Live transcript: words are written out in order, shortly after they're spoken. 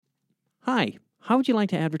Hi, how would you like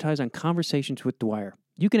to advertise on Conversations with Dwyer?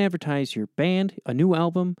 You can advertise your band, a new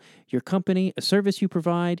album, your company, a service you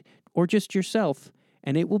provide, or just yourself,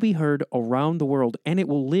 and it will be heard around the world, and it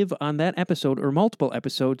will live on that episode or multiple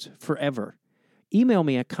episodes forever. Email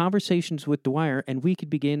me at conversationswithdwyer, and we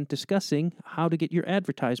could begin discussing how to get your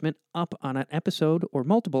advertisement up on an episode or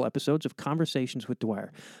multiple episodes of Conversations with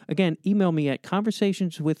Dwyer. Again, email me at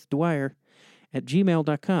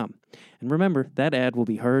conversationswithdwyer@gmail.com. And remember, that ad will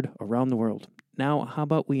be heard around the world. Now, how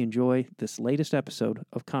about we enjoy this latest episode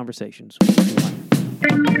of Conversations with Dwyer?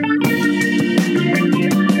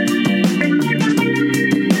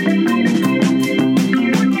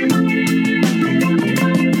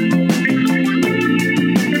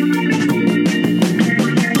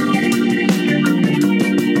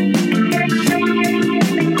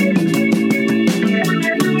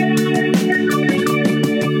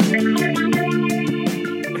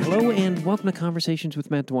 Welcome to Conversations with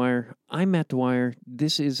Matt Dwyer. I'm Matt Dwyer.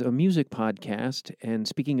 This is a music podcast, and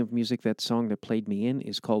speaking of music, that song that played me in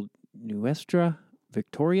is called Nuestra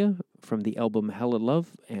Victoria from the album Hella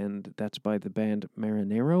Love, and that's by the band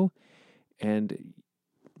Marinero. And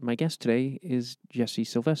my guest today is Jesse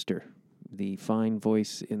Sylvester, the fine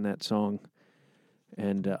voice in that song.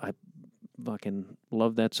 And I fucking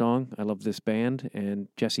love that song. I love this band, and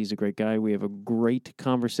Jesse's a great guy. We have a great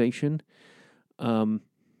conversation.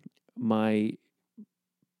 My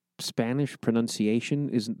Spanish pronunciation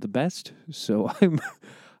isn't the best, so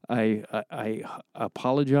I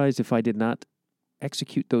apologize if I did not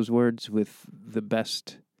execute those words with the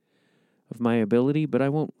best of my ability, but I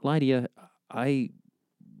won't lie to you. I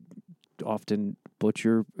often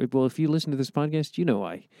butcher. Well, if you listen to this podcast, you know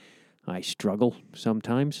I struggle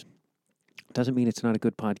sometimes. Doesn't mean it's not a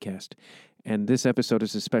good podcast. And this episode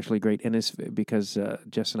is especially great, and it's because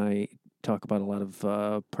Jess and I talk about a lot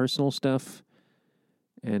of personal stuff,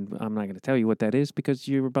 and I'm not going to tell you what that is because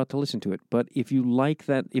you're about to listen to it. But if you like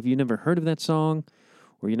that, if you never heard of that song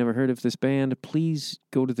or you never heard of this band, please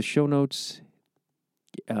go to the show notes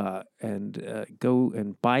and go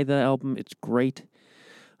and buy the album. It's great.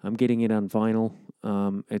 I'm getting it on vinyl.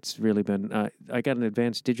 It's really been. I got an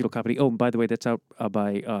advanced digital copy. Oh, and by the way, that's out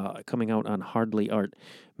coming out on Hardly Art,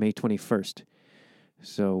 May 21st.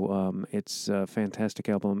 So it's a fantastic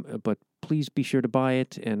album, but please be sure to buy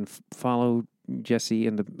it and follow Jesse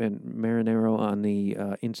and Marinero on the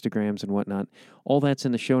Instagrams and whatnot. All that's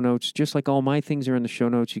in the show notes, just like all my things are in the show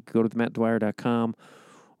notes. You can go to mattdwyer.com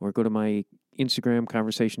or go to my Instagram,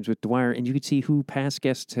 Conversations with Dwyer, and you can see who past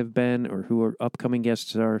guests have been or who our upcoming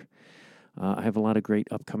guests are. I have a lot of great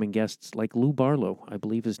upcoming guests, like Lou Barlow, I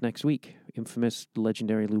believe is next week. Infamous,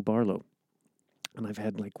 legendary Lou Barlow. And I've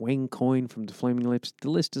had like Wayne Coyne from the Flaming Lips. The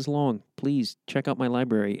list is long. Please check out my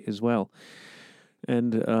library as well.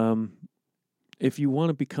 And if you want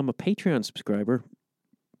to become a Patreon subscriber,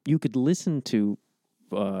 you could listen to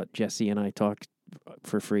Jesse and I talk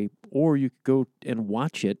for free, or you could go and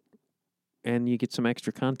watch it, and you get some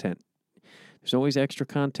extra content. There's always extra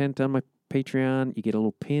content on my Patreon. You get a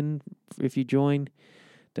little pin if you join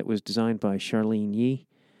that was designed by Charlene Yee.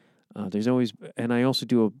 There's always, and I also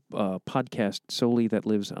do a podcast solely that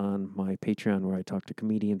lives on my Patreon where I talk to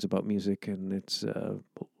comedians about music, and it's a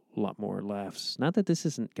lot more laughs. Not that this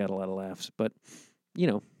hasn't got a lot of laughs, but, you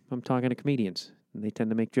know, I'm talking to comedians, and they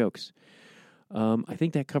tend to make jokes. I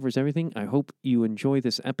think that covers everything. I hope you enjoy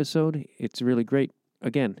this episode. It's really great.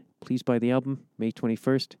 Again, please buy the album, May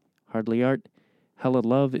 21st, Hardly Art. Hella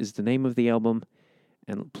Love is the name of the album,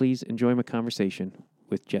 and please enjoy my conversation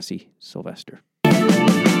with Jesse Sylvester.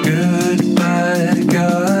 Goodbye,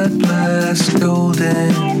 God bless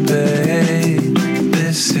Golden Bay.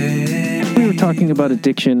 This is... We were talking about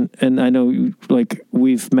addiction, and I know like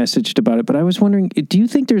we've messaged about it, but I was wondering, do you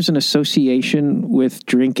think there's an association with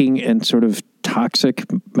drinking and sort of toxic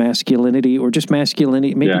masculinity or just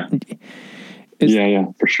masculinity? Maybe, yeah,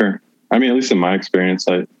 for sure. I mean, at least in my experience,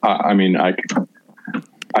 I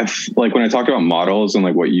like when I talk about models and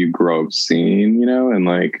like what you grow up seeing, you know, and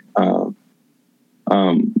like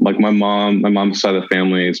my mom's side of the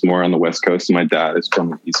family is more on the West Coast, and my dad is from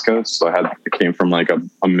the East Coast. So I came from like a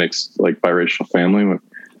mixed, like biracial family. My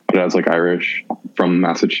dad's like Irish from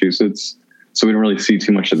Massachusetts. So we didn't really see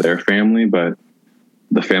too much of their family, but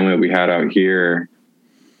the family that we had out here,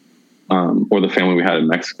 or the family we had in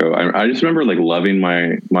Mexico, I just remember like loving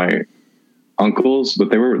my uncles, but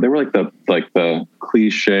they were like the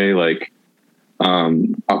cliche, like,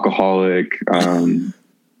 alcoholic,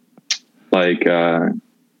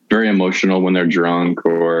 very emotional when they're drunk,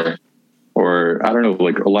 or I don't know,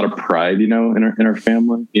 like a lot of pride, you know, in our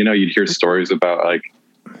family. You know, you'd hear stories about like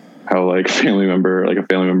how like a family member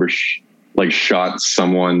shot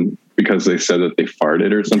someone because they said that they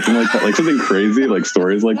farted or something like that, like something crazy, like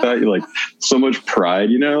stories like that. You're like, so much pride,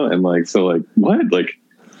 you know, and like, so like what, like,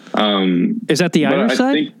 is that the Irish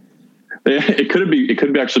side? Think it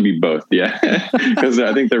could actually be both. Yeah. Cause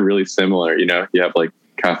I think they're really similar. You know, you have like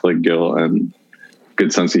Catholic guilt and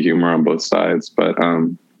good sense of humor on both sides, but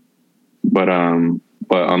on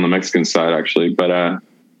the Mexican side actually,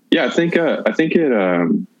 yeah, I think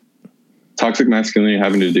it, toxic masculinity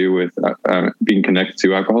having to do with being connected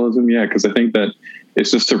to alcoholism. Yeah. Cause I think that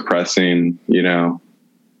it's just suppressing, you know,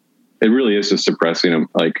 it really is just suppressing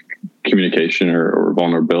like communication or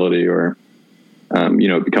vulnerability or, you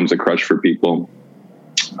know, it becomes a crutch for people.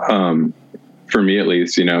 For me, at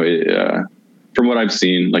least, you know, from what I've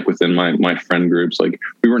seen, like within my friend groups, like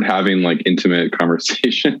we weren't having like intimate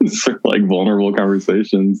conversations or like vulnerable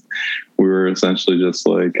conversations. We were essentially just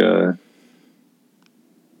like,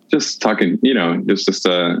 just talking, you know, it's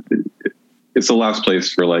the last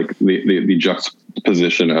place for like the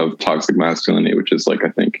juxtaposition of toxic masculinity, which is like, I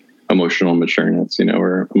think emotional matureness, you know,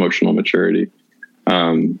 or emotional maturity.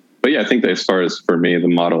 But yeah, I think that as far as for me, the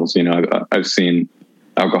models, you know, I've seen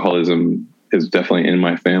alcoholism is definitely in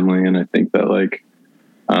my family. And I think that like,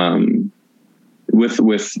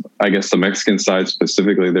 with, I guess the Mexican side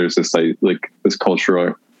specifically, there's this like this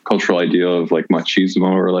cultural ideal of like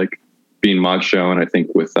machismo or like being macho. And I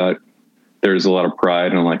think with that, there's a lot of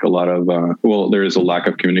pride and like a lot of, there is a lack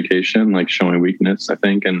of communication, like showing weakness, I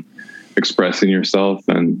think, and expressing yourself.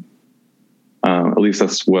 And at least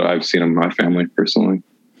that's what I've seen in my family personally.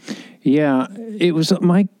 Yeah, it was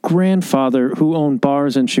my grandfather who owned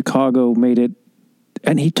bars in Chicago made it,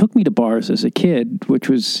 and he took me to bars as a kid,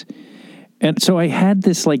 and so I had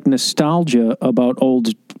this like nostalgia about old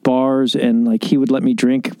bars, and like he would let me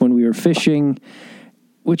drink when we were fishing,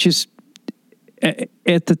 which is,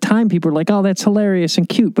 at the time people were like, oh, that's hilarious and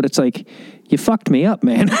cute, but it's like, you fucked me up,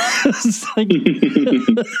 man. It's like, you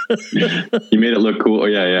made it look cool. Oh,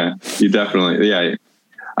 yeah. You definitely, yeah.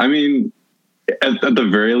 I mean, at the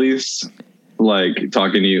very least, like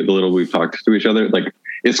talking to you, the little we've talked to each other, like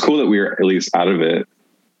it's cool that we're at least out of it.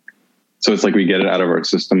 So it's like we get it out of our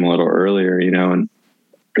system a little earlier, you know, and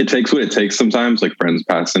it takes what it takes sometimes, like friends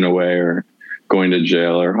passing away or going to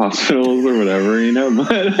jail or hospitals or whatever, you know,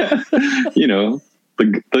 but you know,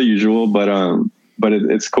 the usual, but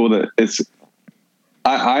it's cool that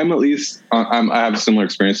I'm at least, I have similar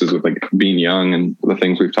experiences with like being young and the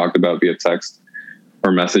things we've talked about via text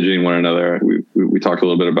or messaging one another. We talked a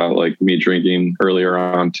little bit about like me drinking earlier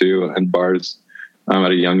on too, and bars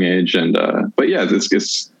at a young age. And, but yeah,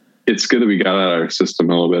 it's good that we got out of our system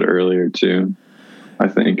a little bit earlier too, I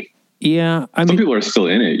think. Yeah. Some people are still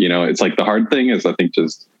in it, you know, it's like the hard thing is I think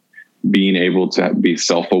just being able to be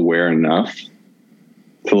self-aware enough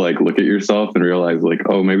to like look at yourself and realize like,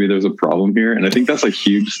 oh, maybe there's a problem here. And I think that's a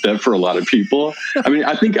huge step for a lot of people. I mean,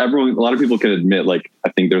 I think a lot of people can admit like, I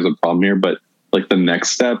think there's a problem here, but like the next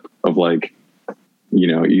step of like, you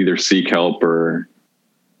know, either seek help or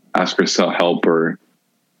ask for help or,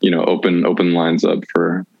 you know, open lines up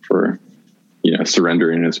for, you know,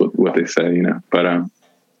 surrendering is what they say, you know, but,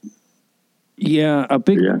 yeah, a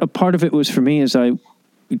part of it was for me is I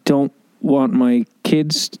don't want my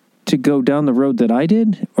kids to go down the road that I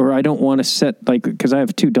did, or I don't want to set like, because I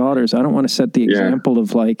have 2 daughters, I don't want to set the example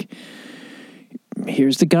of like,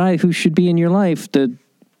 here's the guy who should be in your life, the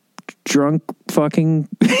drunk fucking.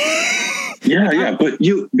 yeah. But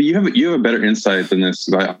you have a better insight than this.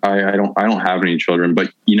 I don't have any children,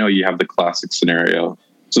 but you know, you have the classic scenario.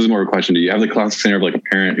 So this is more of a question. Do you have the classic scenario of like a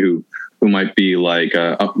parent who might be like,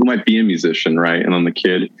 who might be a musician, right? And then the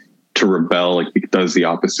kid to rebel, like does the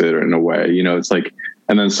opposite in a way, you know, it's like,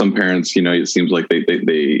 and then some parents, you know, it seems like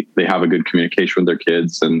they have a good communication with their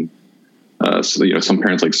kids. And, so, you know, some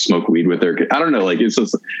parents like smoke weed with their kids. I don't know. Like, it's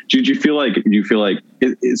just, do you feel like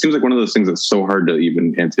it seems like one of those things that's so hard to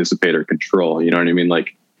even anticipate or control, you know what I mean?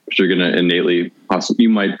 Like if you're going to innately you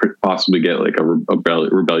might possibly get like a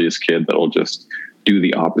rebellious kid that'll just do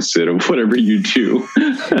the opposite of whatever you do.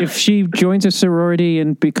 If she joins a sorority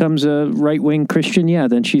and becomes a right-wing Christian, yeah,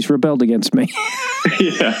 then she's rebelled against me.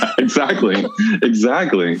 Yeah, exactly.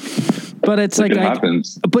 But it's like, it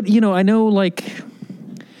happens. But you know, I know like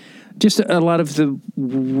just a lot of the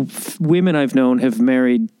women I've known have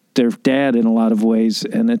married their dad in a lot of ways.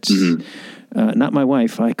 And it's not my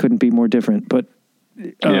wife. I couldn't be more different, but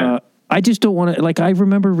I just don't want to, like, I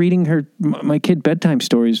remember reading my kid bedtime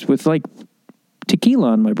stories with like tequila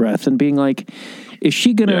on my breath and being like, is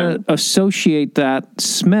she going to associate that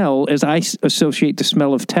smell as I associate the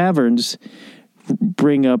smell of taverns,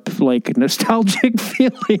 bring up like nostalgic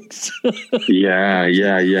feelings? Yeah.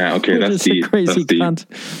 Okay. That's a crazy cunt.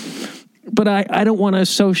 But I don't want to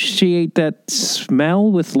associate that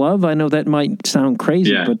smell with love. I know that might sound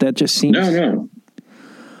crazy, but that just seems... No.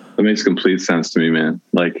 That makes complete sense to me, man.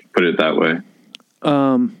 Like, put it that way.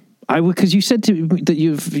 Because you said to me that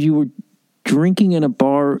you were drinking in a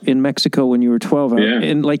bar in Mexico when you were 12. Yeah.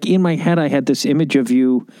 And like in my head, I had this image of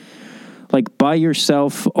you like by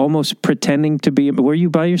yourself, almost pretending to be... Were you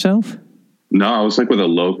by yourself? No, I was like with a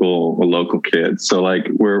local kid. So like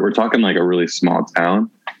we're talking like a really small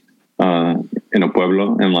town in a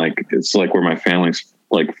pueblo, and like it's like where my family's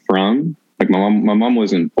like from. Like my mom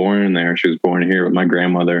wasn't born there; she was born here. But my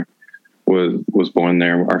grandmother was born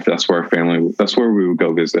there. That's where that's where we would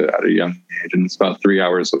go visit at a young age, and it's about 3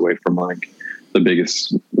 hours away from like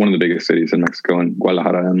one of the biggest cities in Mexico, in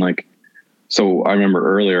Guadalajara. And like, so I remember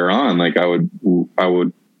earlier on, like I would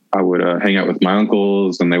hang out with my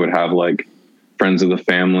uncles, and they would have like friends of the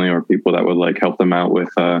family or people that would like help them out with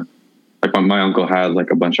like my uncle had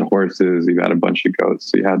like a bunch of horses, he had a bunch of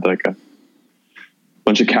goats, he had like a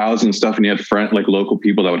bunch of cows and stuff, and he had like local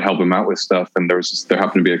people that would help him out with stuff. And there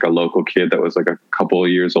happened to be like a local kid that was like a couple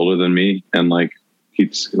of years older than me, and like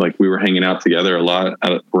we were hanging out together a lot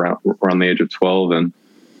around the age of 12. And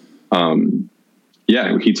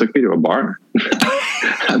he took me to a bar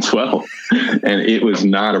at 12, and it was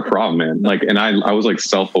not a problem, man. Like, and I was like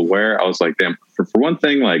self-aware. I was like, damn, for one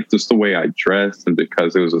thing, like just the way I dressed, and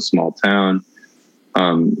because it was a small town,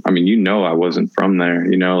 I mean, I wasn't from there,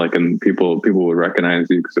 like, and people would recognize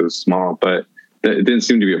you because it was small, but it didn't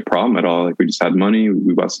seem to be a problem at all. Like, we just had money,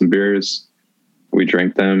 we bought some beers, we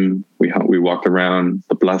drank them, we walked around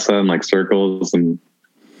the plaza in like circles and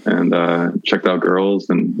checked out girls,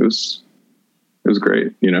 and it was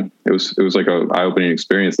great. It was like a eye-opening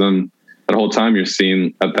experience. And then that whole time you're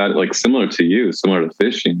seeing that, like similar to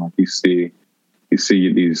fishing, like you see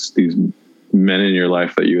these men in your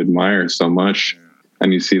life that you admire so much,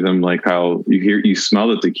 and you see them like how you smell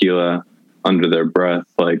the tequila under their breath,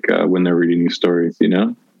 like when they're reading you stories,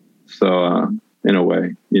 so in a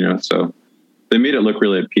way, so they made it look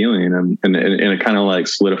really appealing, and it kind of like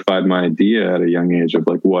solidified my idea at a young age of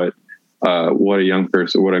like what a young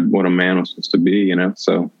person, what a man was supposed to be,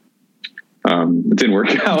 so it didn't work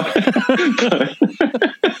out.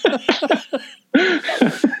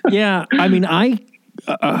 Yeah. I mean,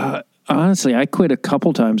 honestly, I quit a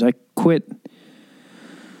couple times. I quit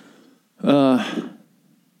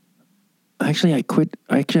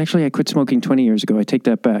smoking 20 years ago. I take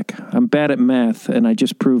that back. I'm bad at math, and I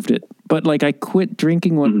just proved it. But like, I quit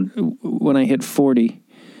drinking when I hit 40.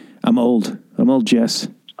 I'm old, Jess.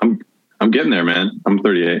 I'm getting there, man. I'm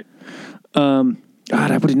 38. God,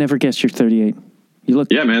 I would have never guessed you're 38. You look...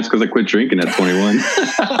 Yeah, man. It's because I quit drinking at 21.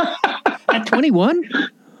 At 21?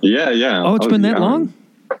 Yeah. Oh, it's been that long?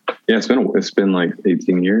 Yeah, it's been like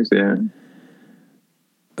 18 years. Yeah.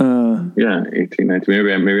 18, 19.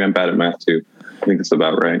 Maybe I'm bad at math too. I think that's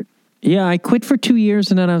about right. Yeah, I quit for 2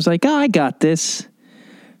 years, and then I was like, I got this,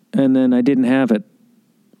 and then I didn't have it.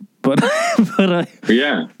 But I...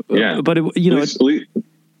 Yeah. But it,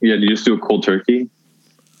 yeah, did you just do a cold turkey?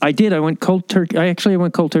 I did. I went cold turkey. I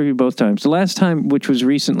went cold turkey both times. The last time, which was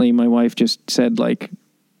recently, my wife just said, like,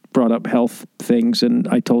 brought up health things, and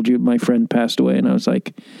I told you my friend passed away, and I was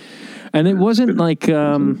like... And it wasn't like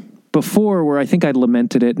before, where I think I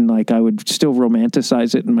lamented it, and like I would still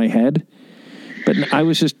romanticize it in my head. But I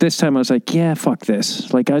was just... This time I was like, yeah, fuck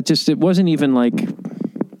this. Like, it wasn't even like...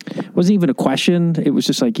 It wasn't even a question. It was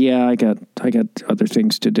just like, yeah, I got other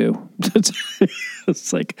things to do.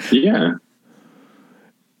 It's like, yeah.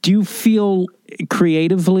 Do you feel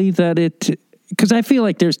creatively that because I feel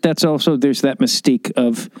like there's that mystique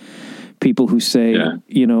of people who say,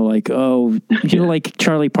 like, oh, like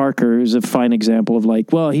Charlie Parker is a fine example of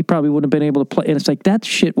like, well, he probably wouldn't have been able to play. And it's like, that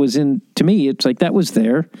shit was to me, it's like, that was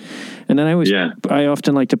there. And then I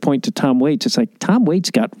often like to point to Tom Waits. It's like, Tom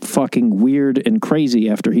Waits got fucking weird and crazy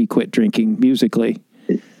after he quit drinking musically.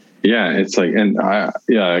 Yeah. It's like, and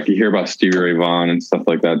like you hear about Stevie Ray Vaughan and stuff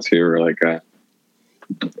like that too, or like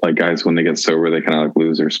guys, when they get sober, they kind of like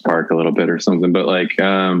lose their spark a little bit or something. But like,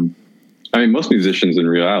 I mean, most musicians in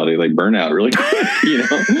reality, like burn out really quick,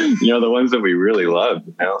 the ones that we really love,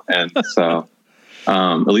 and so,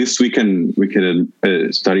 at least we could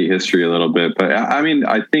study history a little bit. But I mean,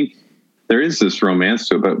 I think there is this romance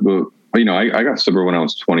to it, but I got sober when I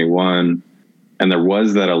was 21, and there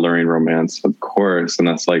was that alluring romance, of course. And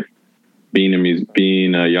that's like being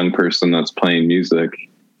a young person that's playing music,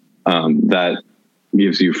 that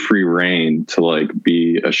gives you free reign to like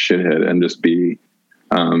be a shithead and just be,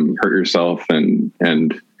 hurt yourself. And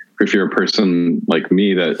if you're a person like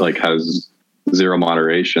me that like has zero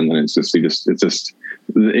moderation, then it's just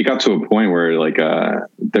it got to a point where like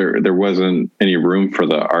there wasn't any room for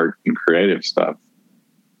the art and creative stuff,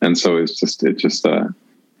 and so it just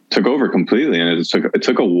took over completely. And it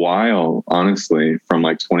took a while, honestly, from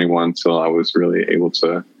like 21 till I was really able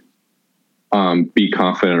to be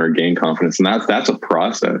confident or gain confidence. And that's a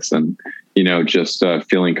process. And, you know, just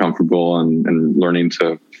feeling comfortable and learning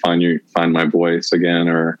to find my voice again,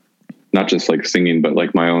 or not just like singing, but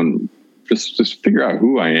like my own, just figure out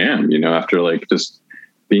who I am, you know, after like just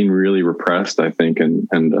being really repressed, I think, and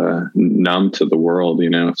numb to the world, you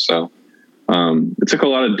know? So, it took a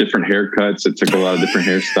lot of different haircuts. It took a lot of different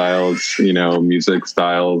hairstyles, you know, music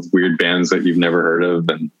styles, weird bands that you've never heard of.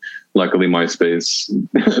 And luckily MySpace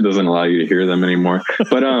doesn't allow you to hear them anymore.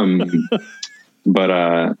 But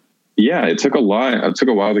yeah, it took a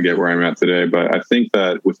while to get where I'm at today. But I think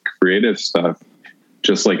that with creative stuff,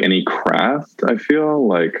 just like any craft, I feel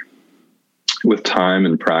like with time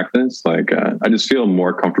and practice, like I just feel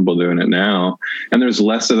more comfortable doing it now. And there's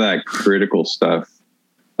less of that critical stuff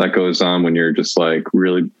that goes on when you're just like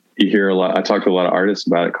really, you hear a lot. I talk to a lot of artists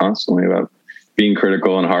about it constantly, about being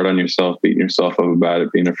critical and hard on yourself, beating yourself up about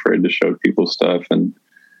it, being afraid to show people stuff. And,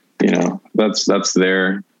 you know, that's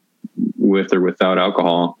there with or without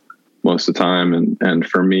alcohol most of the time. And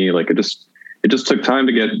for me, like it just took time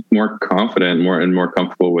to get more confident, more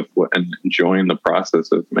comfortable with and enjoying the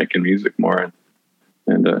process of making music more.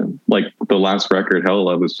 And like the last record, Hell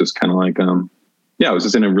Love, was just kind of like, yeah, it was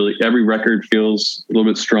just every record feels a little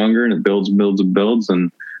bit stronger, and it builds.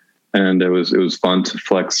 And it was fun to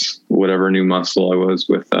flex whatever new muscle I was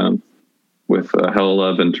with Hell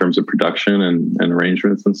Love in terms of production and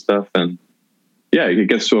arrangements and stuff. And yeah, it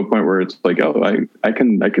gets to a point where it's like, oh, I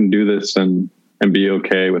can do this and be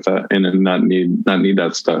okay with that and not need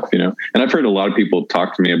that stuff, you know? And I've heard a lot of people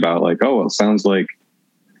talk to me about like, oh, it sounds like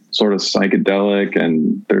sort of psychedelic,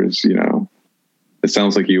 and there's, you know, it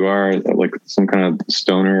sounds like you are like some kind of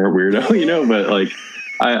stoner or weirdo, you know, but like,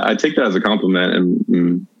 I take that as a compliment,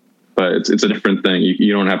 but it's a different thing.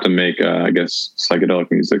 You don't have to make, I guess,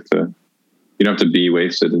 psychedelic music you don't have to be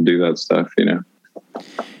wasted and do that stuff, you know?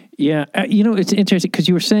 Yeah. You know, it's interesting because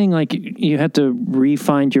you were saying like you had to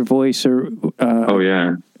re-find your voice or, oh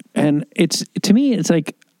yeah. And to me, it's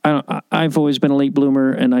like, I've always been a late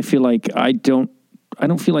bloomer, and I feel like I don't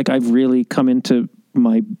feel like I've really come into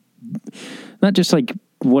my, not just like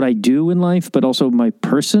what I do in life, but also my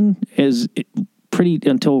person is pretty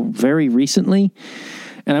until very recently.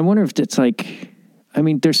 And I wonder if it's like, I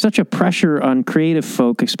mean, there's such a pressure on creative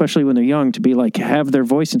folk, especially when they're young, to be like, have their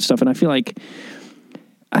voice and stuff. And I feel like,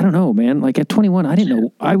 I don't know, man, like at 21, I didn't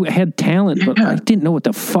know I had talent, but I didn't know what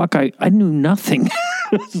the fuck. I knew nothing.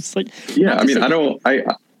 It's like, yeah. I mean,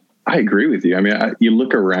 I agree with you. I mean, you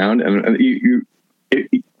look around and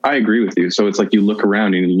I agree with you. So it's like you look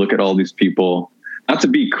around and you look at all these people, not to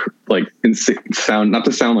be like not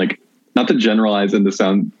to generalize and to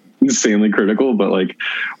sound insanely critical, but like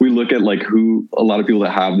we look at like a lot of people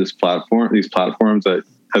that have these platforms that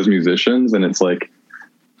as musicians, and it's like,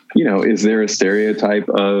 you know, is there a stereotype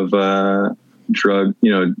of drug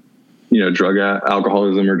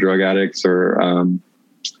alcoholism or drug addicts or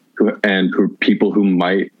people who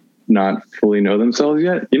might not fully know themselves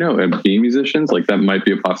yet, you know, and be musicians, like that might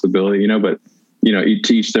be a possibility, you know, but you know,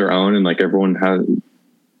 to each their own, and like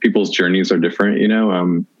people's journeys are different, you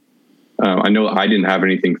know. I know I didn't have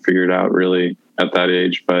anything figured out really at that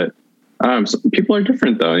age, but people are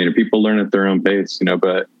different though, you know, people learn at their own pace, you know,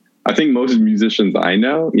 but I think most musicians I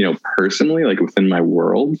know, you know, personally, like within my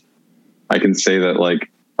world, I can say that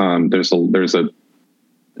like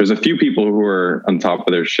there's a few people who are on top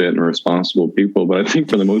of their shit and responsible people, but I think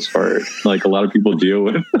for the most part, like a lot of people deal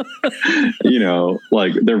with, you know,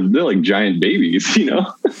 like they're like giant babies, you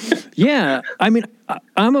know? Yeah. I mean,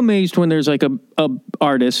 I'm amazed when there's like a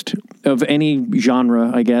artist of any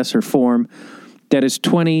genre, I guess, or form that is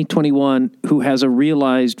 20, 21, who has a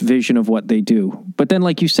realized vision of what they do. But then,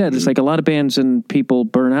 like you said, it's like a lot of bands and people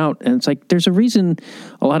burn out. And it's like, there's a reason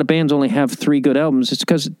a lot of bands only have 3 good albums. It's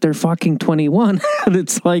because they're fucking 21.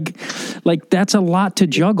 It's like that's a lot to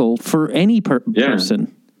juggle for any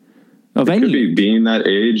person of it any. Could be being that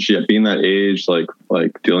age,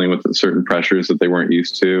 like dealing with certain pressures that they weren't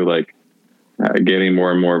used to, like getting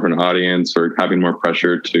more and more of an audience, or having more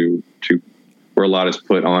pressure to where a lot is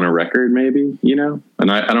put on a record, maybe, you know. And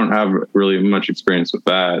I don't have really much experience with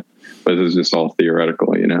that, but it's just all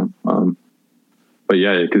theoretical, you know. But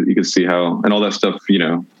yeah, you can see how, and all that stuff, you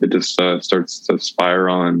know, it just starts to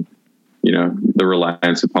spiral, and you know, the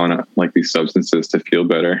reliance upon like these substances to feel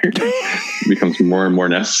better becomes more and more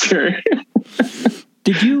necessary.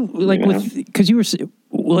 Did you like, you know? Because you were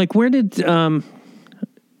like, where did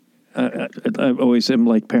I always am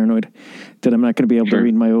like paranoid that I'm not going to be able to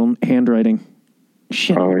read my own handwriting.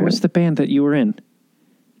 Shit, what was the band that you were in?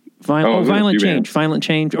 Violent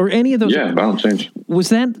Change, or any of those. Yeah, Violent Change. Was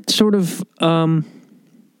that sort of?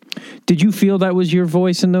 Did you feel that was your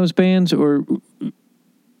voice in those bands, or?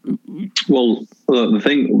 Well, the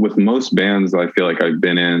thing with most bands I feel like I've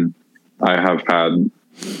been in, I have had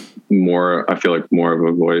more. I feel like more of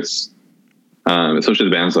a voice, especially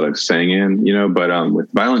the bands that I've sang in. You know, but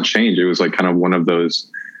with Violent Change, it was like kind of one of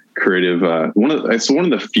those creative. It's one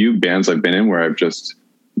of the few bands I've been in where I've just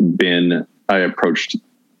been. I approached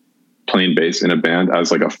playing bass in a band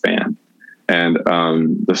as like a fan, and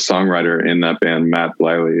the songwriter in that band, Matt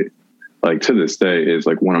Bliley, like to this day is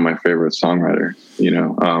like one of my favorite songwriters. You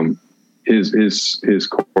know, his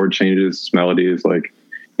chord changes, his melodies, like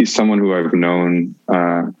he's someone who I've known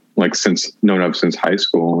since high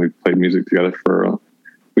school. We've played music together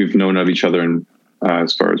we've known of each other, and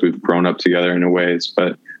as far as we've grown up together in a ways.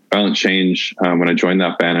 But Violent Change, when I joined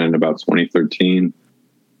that band in about 2013.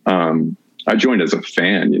 I joined as a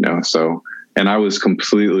fan, you know, and I was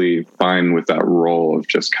completely fine with that role of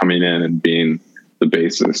just coming in and being the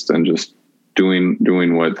bassist and just doing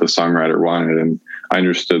what the songwriter wanted. And I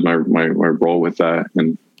understood my role with that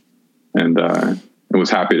and I was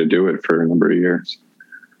happy to do it for a number of years.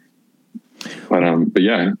 But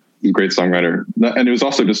yeah, he's a great songwriter. And it was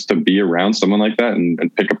also just to be around someone like that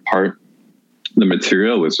and pick apart the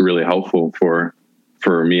material was really helpful for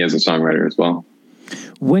me as a songwriter as well.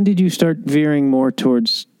 When did you start veering more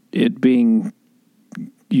towards it being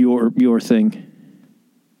your thing?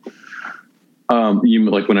 You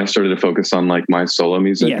like when I started to focus on like my solo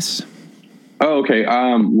music? Yes. Oh, okay.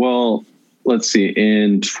 Well, let's see.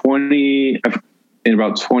 In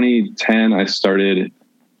about 2010, I started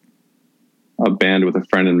a band with a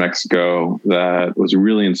friend in Mexico that was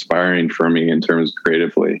really inspiring for me in terms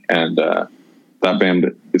creatively. And that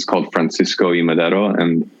band is called Francisco y Madero,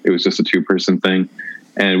 and it was just a 2-person thing.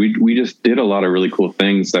 And we just did a lot of really cool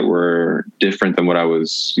things that were different than what I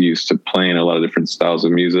was used to playing, a lot of different styles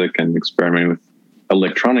of music and experimenting with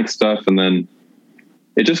electronic stuff. And then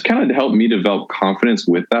it just kind of helped me develop confidence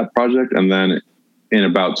with that project. And then in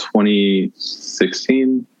about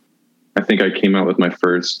 2016, I think I came out with my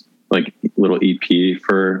first like little EP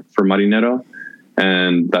for Marinero.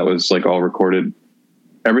 And that was like all recorded.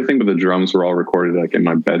 Everything but the drums were all recorded like in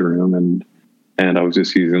my bedroom, and I was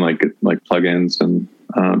just using like plugins and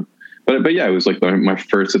but yeah, it was like my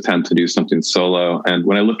first attempt to do something solo. And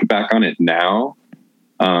when I look back on it now,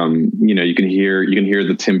 you know, you can hear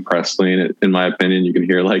the Tim Presley in it, in my opinion. You can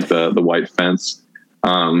hear like the White Fence,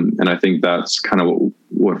 and I think that's kind of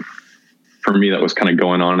what for me that was kind of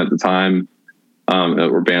going on at the time. That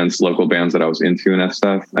were local bands that I was into and that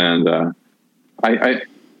stuff, and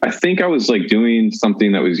I think I was like doing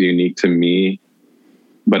something that was unique to me,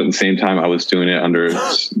 but at the same time, I was doing it under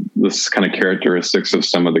this kind of characteristics of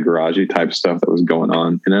some of the garagey type stuff that was going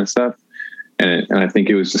on in that stuff. And I think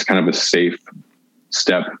it was just kind of a safe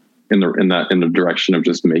step in the direction of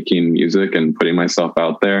just making music and putting myself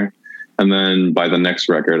out there. And then by the next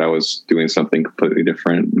record, I was doing something completely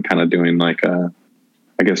different and kind of doing like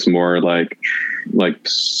I guess more like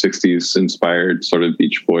 60s inspired sort of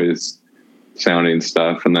Beach Boys sounding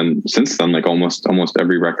stuff. And then since then, like almost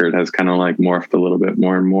every record has kind of like morphed a little bit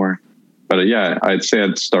more and more. But yeah, I'd say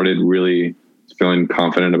I'd started really feeling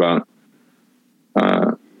confident about,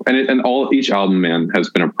 each album, man, has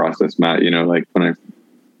been a process, Matt. You know, like when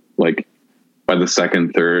by the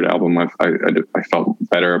second, third album, I felt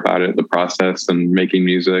better about it, the process and making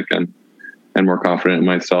music and more confident in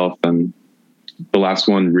myself. And the last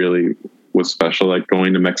one really was special, like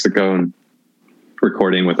going to Mexico and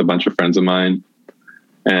recording with a bunch of friends of mine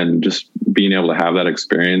and just being able to have that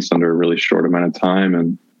experience under a really short amount of time.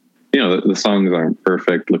 And, you know, the songs aren't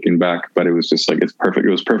perfect looking back, but it was just like, it's perfect.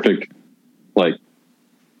 It was perfect. Like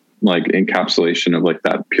encapsulation of like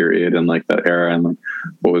that period and like that era and like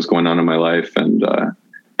what was going on in my life. And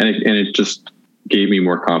it just gave me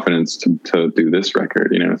more confidence to do this record.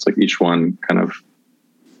 You know, it's like each one kind of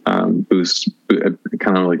boosts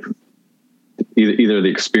kind of like either the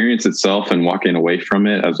experience itself and walking away from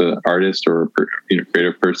it as an artist or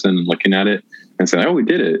creative person and looking at it and saying, oh, we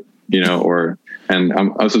did it, you know,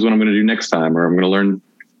 this is what I'm going to do next time, or I'm going to learn,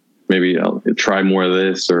 maybe I'll try more of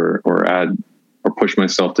this or add or push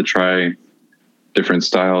myself to try different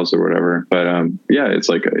styles or whatever. But yeah, it's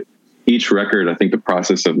like each record, I think the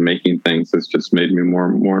process of making things has just made me more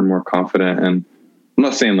and more confident. And I'm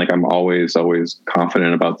not saying like I'm always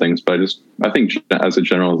confident about things, but I think as a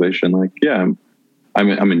generalization, like, yeah,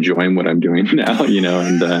 I'm enjoying what I'm doing now, you know,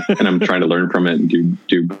 and I'm trying to learn from it and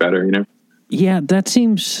do better, you know? Yeah, that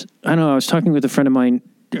seems, I don't know, I was talking with a friend of mine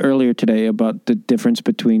earlier today about the difference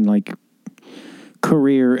between like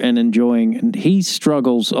career and enjoying, and he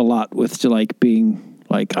struggles a lot with like being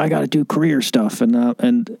like, I got to do career stuff,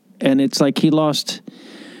 and it's like he lost,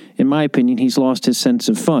 in my opinion, he's lost his sense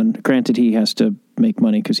of fun. Granted, he has to make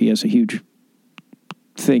money because he has a huge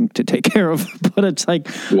thing to take care of, but it's like,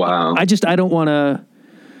 wow. I don't want to,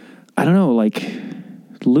 I don't know, like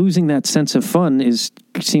losing that sense of fun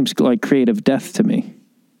seems like creative death to me.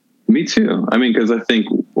 Me too. I mean, because I think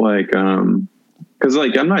like, because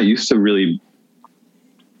like I'm not used to really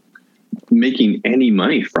making any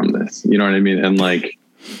money from this. You know what I mean? And like,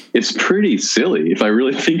 it's pretty silly if I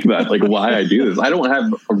really think about like why I do this. I don't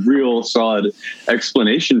have a real solid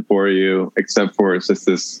explanation for you, except for it's just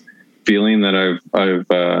this feeling that I've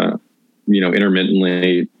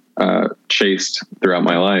intermittently chased throughout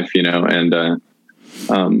my life, and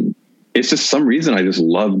it's just some reason I just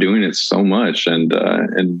love doing it so much,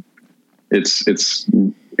 and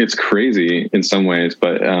it's crazy in some ways,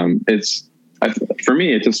 but for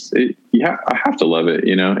me, I have to love it.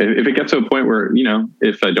 If it gets to a point where,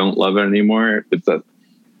 if I don't love it anymore, that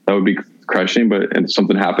would be crushing, but and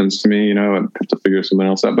something happens to me, I have to figure something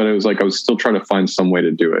else out. But it was like, I was still trying to find some way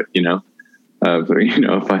to do it,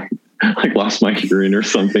 if I like lost my hearing or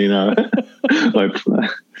something, like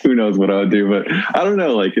who knows what I would do, but I don't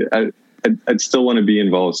know, like I'd still want to be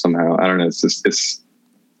involved somehow. I don't know.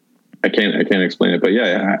 I can't explain it, but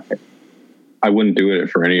yeah, I wouldn't do it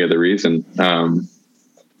for any other reason.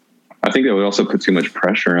 I think that would also put too much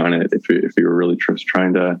pressure on it if you were really just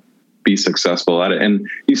trying to be successful at it. And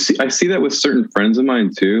I see that with certain friends of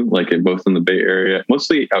mine too, like both in the Bay Area,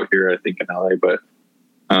 mostly out here, I think in LA, but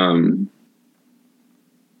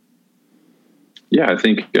yeah, I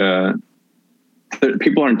think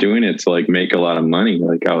people aren't doing it to like make a lot of money.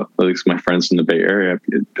 Like at least my friends in the Bay Area,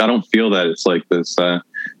 I don't feel that it's like this.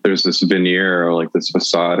 There's this veneer or like this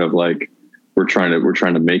facade of like we're trying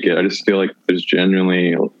to make it. I just feel like there's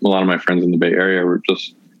genuinely a lot of my friends in the Bay Area were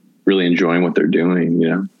just really enjoying what they're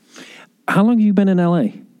doing. How long have you been in LA?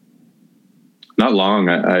 Not long.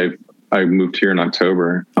 I moved here in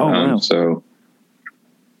October. Oh, wow. So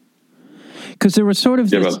because there was sort of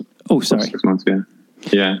this. About 6 months. Yeah.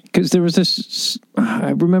 Yeah. Because there was this,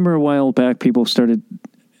 I remember a while back, people started,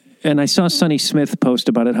 and I saw Sonny Smith post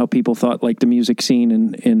about it, how people thought like the music scene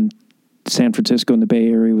in San Francisco and the Bay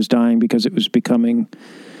Area was dying because it was becoming,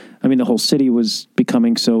 the whole city was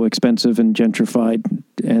becoming so expensive and gentrified.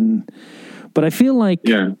 But I feel like,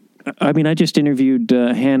 yeah. I just interviewed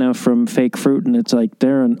Hannah from Fake Fruit, and it's like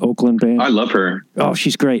they're an Oakland band. I love her. Oh,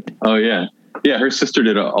 she's great. Oh yeah. Yeah. Her sister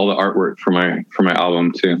did all the artwork for my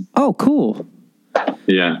album too. Oh, cool.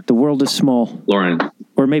 Yeah. The world is small. Lauren.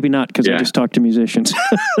 Or maybe not, because I just talk to musicians.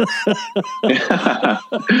 Yeah,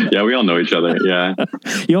 we all know each other. Yeah.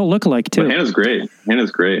 You all look alike too. But Hannah's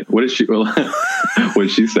great. What did she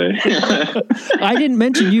say? I didn't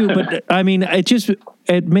mention you, but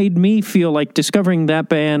it made me feel like discovering that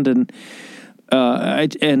band, and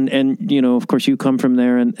of course you come from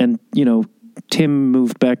there, and Tim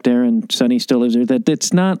moved back there and Sonny still lives there. That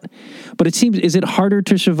it's not, but it seems, is it harder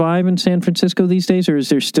to survive in San Francisco these days, or is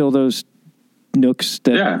there still those nooks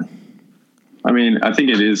that? Yeah. I think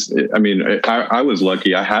it is. I was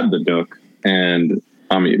lucky. I had the nook, and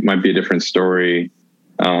it might be a different story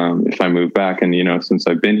if I move back. And, since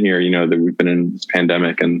I've been here, that we've been in this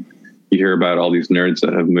pandemic, and you hear about all these nerds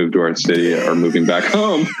that have moved to our city or moving back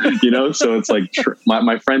home, so it's like,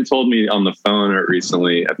 my friend told me on the phone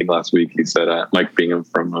recently, I think last week, he said, Mike Bingham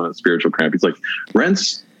from Spiritual Cramp, he's like,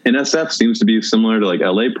 rents in SF seems to be similar to like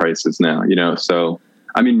LA prices now, so,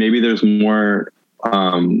 maybe there's more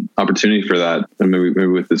opportunity for that. And maybe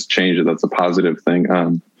with this change, that's a positive thing.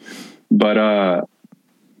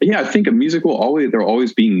 Yeah, I think music there'll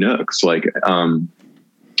always be nooks, like,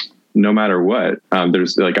 no matter what.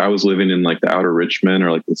 There's like, I was living in like the outer Richmond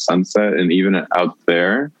or like the Sunset, and even out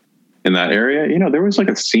there in that area, there was like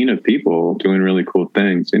a scene of people doing really cool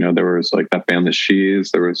things. There was like that band, The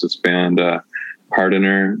Shees. There was this band,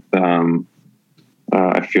 Pardoner.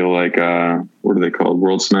 I feel like, what are they called?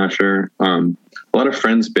 World Smasher. A lot of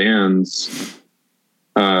friends' bands,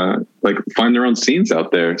 like find their own scenes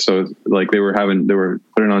out there. So like they were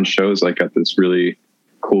putting on shows like at this really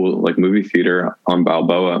cool like movie theater on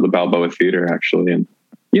Balboa, the Balboa Theater actually. And,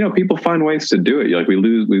 people find ways to do it. Like we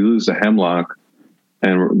lose the Hemlock,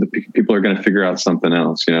 and the people are going to figure out something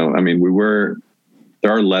else. There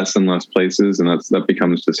are less and less places, and that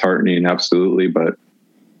becomes disheartening. Absolutely. But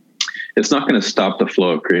it's not going to stop the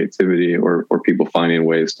flow of creativity or people finding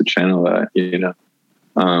ways to channel that,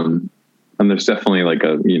 And there's definitely like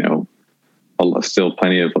still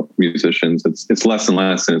plenty of, musicians. It's less and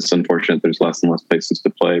less, and it's unfortunate there's less and less places to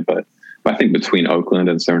play. But I think between Oakland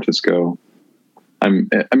and San Francisco, I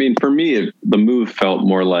mean, for me, the move felt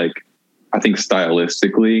more like, I think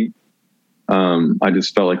stylistically, I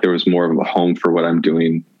just felt like there was more of a home for what I'm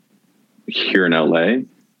doing here in LA.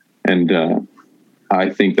 And I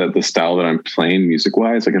think that the style that I'm playing music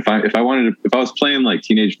wise, like if I was playing like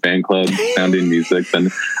Teenage Fan Club sounding music, then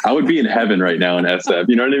I would be in heaven right now in SF,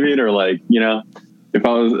 you know what I mean? Or like, you know, if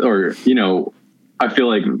I was, or, you know, I feel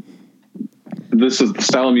like this is the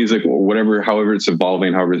style of music or whatever, however it's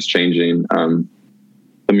evolving, however it's changing.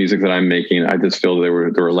 The music that I'm making, I just feel there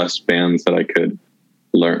were less bands that I could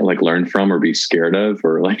learn from or be scared of,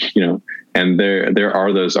 or like, you know, and there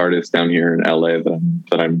are those artists down here in LA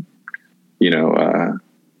that I'm, you know,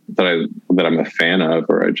 that I'm a fan of,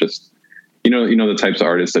 or I just, you know, the types of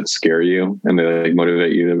artists that scare you and they like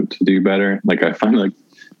motivate you to do better. Like I find like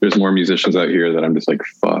there's more musicians out here that I'm just like,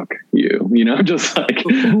 fuck you know, just like,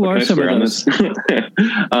 who are some of those?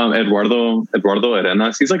 Eduardo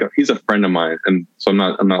Arenas. He's a friend of mine. And so I'm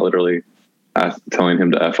not literally telling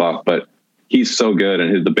him to F off, but he's so good.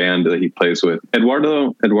 And the band that he plays with,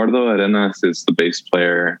 Eduardo Arenas is the bass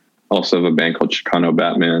player also of a band called Chicano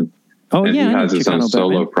Batman. Oh, and yeah, he has his own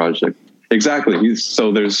solo project. Exactly.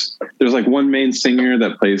 There's like one main singer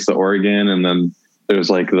that plays the organ, and then there's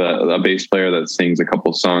like the bass player that sings a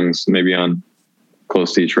couple songs, maybe on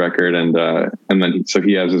close to each record, and then so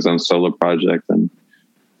he has his own solo project. And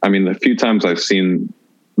I mean, the few times I've seen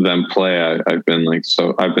them play, I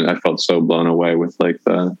felt so blown away with like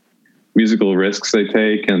the musical risks they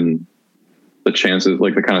take and the chances,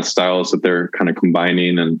 like the kind of styles that they're kind of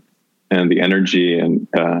combining, and the energy and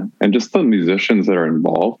just the musicians that are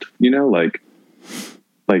involved, you know, like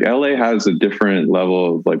LA has a different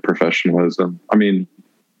level of like professionalism. I mean,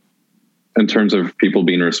 in terms of people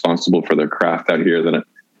being responsible for their craft out here, than,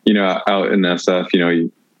 you know, out in SF, you know,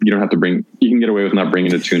 you don't have to you can get away with not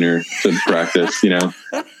bringing a tuner to practice, you know.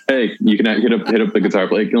 Hey, you can hit up the guitar,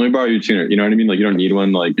 like, let me borrow your tuner. You know what I mean? Like, you don't need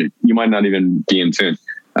one. Like, you might not even be in tune.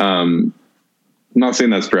 I'm not saying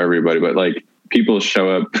that's for everybody, but like, people show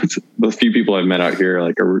up. The few people I've met out here,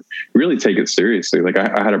 like, really take it seriously. Like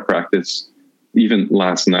I had a practice even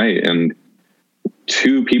last night, and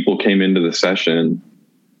 2 people came into the session,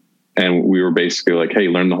 and we were basically like, "Hey,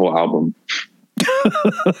 learn the whole album."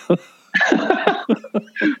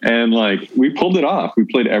 And like, we pulled it off. We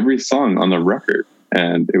played every song on the record,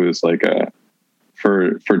 and it was like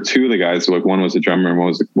for 2 of the guys, like one was a drummer and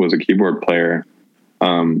one was a keyboard player.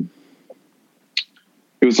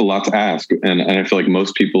 It was a lot to ask. And I feel like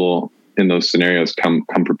most people in those scenarios come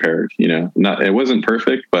prepared, you know. It wasn't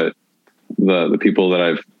perfect, but the people that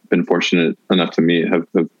I've been fortunate enough to meet have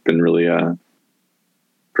been really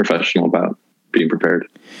professional about being prepared.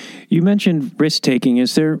 You mentioned risk taking.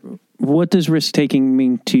 What does risk taking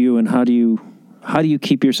mean to you, and how do you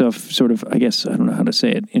keep yourself sort of, I guess, I don't know how to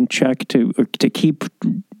say it, in check to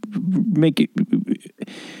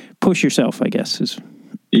push yourself, I guess.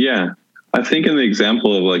 Yeah. I think in the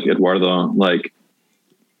example of like Eduardo, like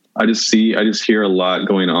I just hear a lot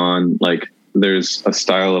going on. Like there's a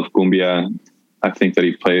style of cumbia, I think, that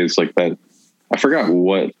he plays like that. I forgot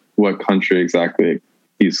what country exactly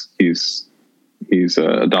he's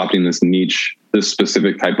adopting this niche, this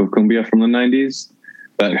specific type of cumbia from the 90s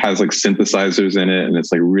that has like synthesizers in it, and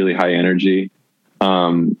it's like really high energy.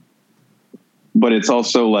 But it's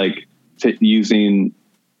also like using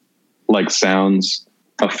like sounds,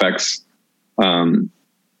 effects.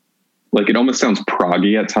 Like it almost sounds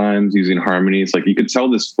proggy at times, using harmonies. Like you could tell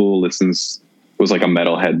this fool was like a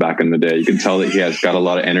metalhead back in the day. You can tell that he has got a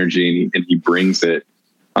lot of energy, and he brings it.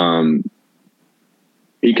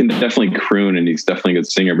 He can definitely croon, and he's definitely a good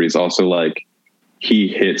singer, but he's also like, he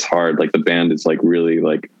hits hard. Like the band is like really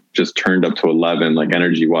like just turned up to 11, like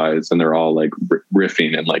energy wise. And they're all like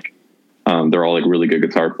riffing, and like, they're all like really good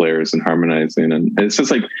guitar players and harmonizing. And it's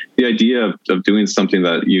just like the idea of doing something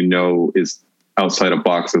that, you know, is outside a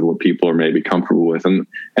box of what people are maybe comfortable with. And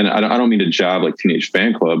I don't mean to jab like Teenage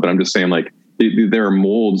Fan Club, but I'm just saying like there are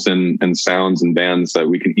molds and sounds and bands that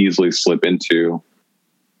we can easily slip into,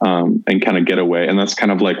 and kind of get away. And that's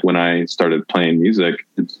kind of like when I started playing music,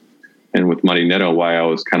 and with Muddy Netto, why I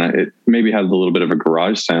was it maybe had a little bit of a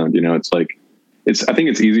garage sound, you know. It's like, I think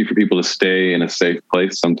it's easy for people to stay in a safe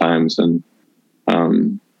place sometimes, and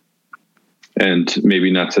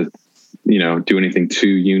maybe not to, you know, do anything too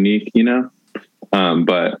unique, you know.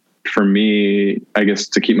 But for me, I guess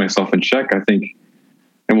to keep myself in check, I think,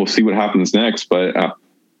 and we'll see what happens next, but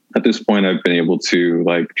at this point I've been able to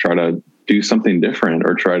like try to do something different,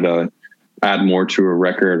 or try to add more to a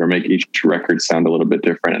record, or make each record sound a little bit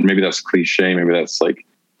different. And maybe that's cliche. Maybe that's like,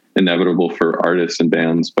 inevitable for artists and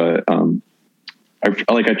bands. But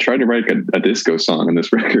I tried to write a disco song on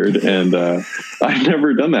this record, and I've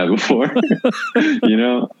never done that before.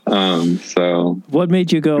 So what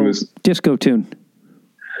made you go disco tune?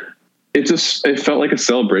 It felt like a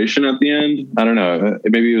celebration at the end. I don't know.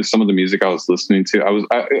 Maybe it was some of the music I was listening to. I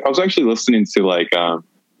was actually listening to like a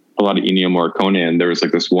lot of Ennio Morricone, and there was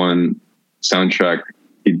like this one soundtrack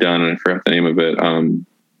he'd done, and I forgot the name of it.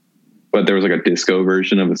 But there was like a disco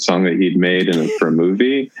version of a song that he'd made for a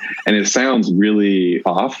movie, and it sounds really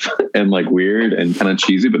off and like weird and kind of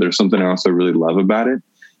cheesy, but there's something I also really love about it.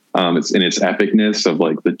 It's in its epicness of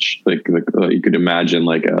like you could imagine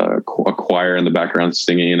like a choir in the background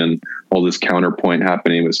singing and all this counterpoint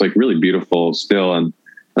happening. It's like really beautiful still. And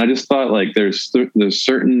I just thought like there's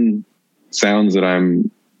certain sounds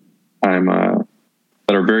that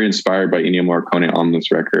that are very inspired by Ennio Morricone on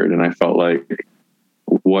this record. And I felt like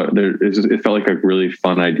it felt like a really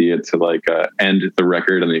fun idea to like end the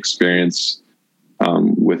record and the experience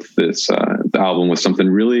with this the album with something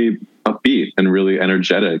really upbeat and really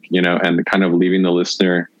energetic, and kind of leaving the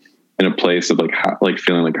listener in a place of like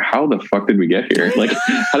feeling like, how the fuck did we get here? Like,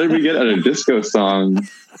 how did we get at a disco song?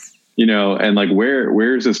 And like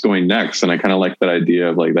where is this going next? And I kind of like that idea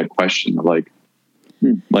of like that question of like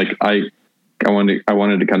I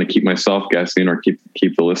wanted to kind of keep myself guessing or keep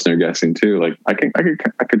the listener guessing too. Like I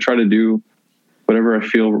could try to do whatever I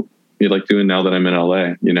feel like doing now that I'm in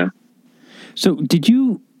LA, So did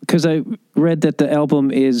you, because I read that the album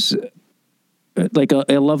is like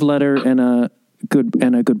a love letter and a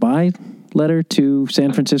goodbye letter to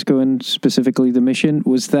San Francisco and specifically the Mission.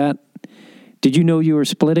 Did you know you were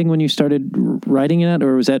splitting when you started writing it,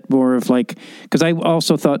 or was that more of like, because I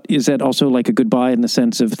also thought, is that also like a goodbye in the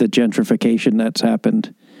sense of the gentrification that's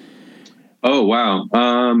happened? Oh, wow.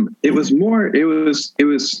 It was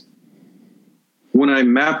when I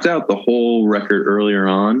mapped out the whole record earlier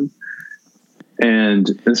on, and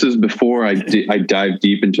this is before I dived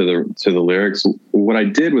deep into the lyrics. What I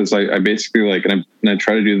did was I basically like, and I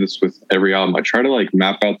try to do this with every album. I try to like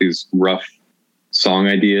map out these rough song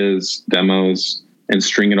ideas, demos, and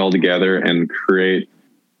string it all together and create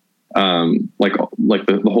like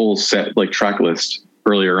the whole set, like track list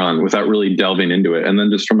earlier on without really delving into it. And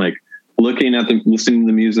then just from like listening to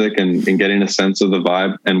the music and getting a sense of the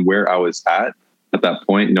vibe and where I was at that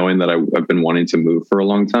point, knowing that I've been wanting to move for a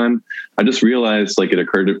long time, I just realized like it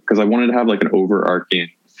occurred because I wanted to have like an overarching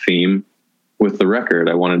theme with the record.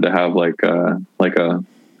 I wanted to have like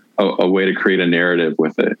a way to create a narrative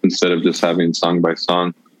with it instead of just having song by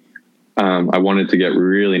song. I wanted to get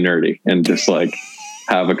really nerdy and just like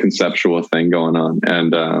have a conceptual thing going on,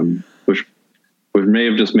 and which may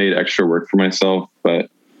have just made extra work for myself,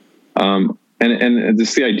 but and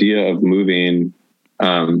just the idea of moving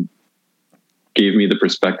gave me the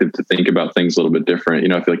perspective to think about things a little bit different.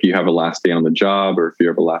 I feel like you have a last day on the job, or if you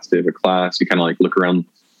have a last day of a class, you kind of like look around,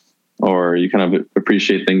 or you kind of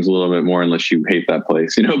appreciate things a little bit more, unless you hate that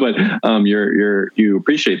place, but you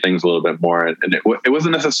appreciate things a little bit more. And it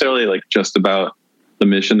wasn't necessarily like just about the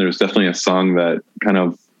Mission. There's definitely a song that kind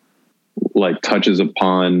of like touches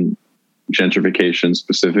upon gentrification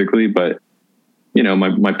specifically, but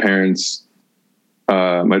my parents,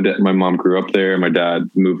 my mom grew up there. My dad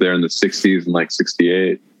moved there in the 60s and like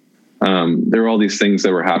 68. There were all these things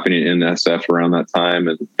that were happening in SF around that time,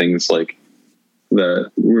 and things like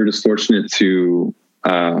that we're just fortunate to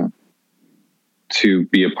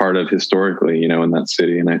be a part of historically, in that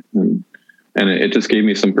city. And it just gave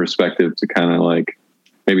me some perspective to kind of like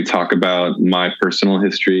maybe talk about my personal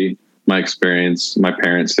history, my experience, my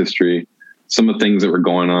parents' history, some of the things that were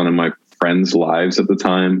going on in my friends' lives at the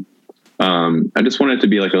time. I just wanted it to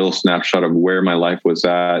be like a little snapshot of where my life was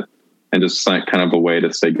at, and just like kind of a way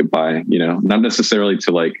to say goodbye, not necessarily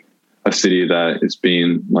to like a city that is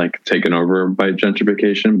being like taken over by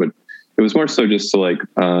gentrification, but it was more so just to like,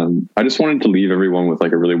 I just wanted to leave everyone with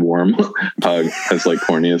like a really warm hug, as like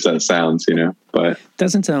corny as that sounds, but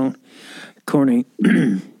doesn't sound corny. I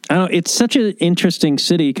don't know. It's such an interesting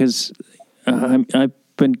city because I've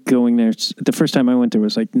been going there. The first time I went there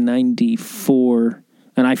was like 94,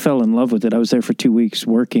 and I fell in love with it. I was there for 2 weeks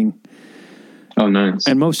working. Oh, nice.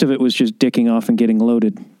 And most of it was just dicking off and getting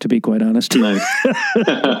loaded, to be quite honest. Nice.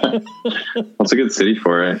 That's a good city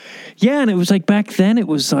for it. Yeah, and it was like back then it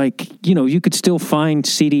was like, you could still find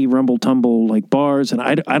seedy rumble tumble like bars, and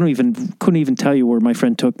I couldn't even tell you where my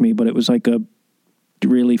friend took me, but it was like a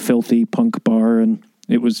really filthy punk bar, and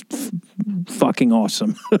it was fucking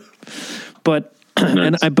awesome. But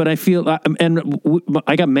nice. But I feel I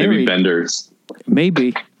got married. Maybe Benders.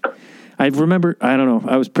 Maybe. I remember, I don't know,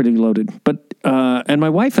 I was pretty loaded. But and my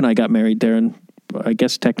wife and I got married there, and I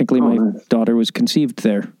guess technically my nice. daughter was conceived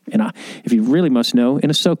there. And if you really must know, in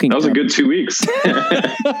a soaking That was a tub. good 2 weeks.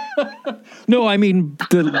 No, I mean,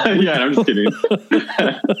 Yeah, I'm just kidding.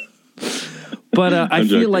 but I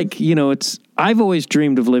feel joking. like, I've always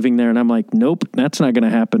dreamed of living there, and I'm like, nope, that's not going to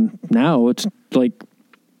happen. Now it's like,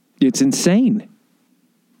 it's insane.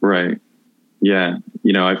 Right. Yeah.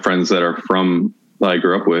 I have friends that are that I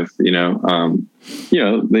grew up with, they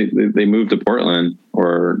move to Portland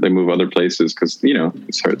or they move other places because,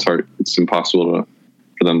 it's hard. It's impossible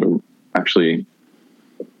for them to actually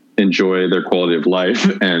enjoy their quality of life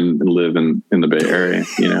and live in the Bay Area,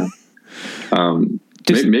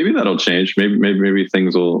 maybe that'll change. Maybe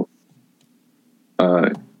things will,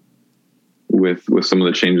 with some of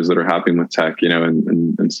the changes that are happening with tech,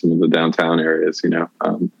 and some of the downtown areas,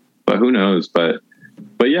 but who knows? But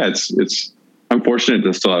yeah, I'm fortunate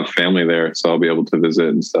to still have family there, so I'll be able to visit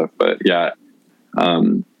and stuff. But yeah, I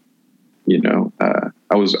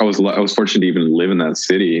was fortunate to even live in that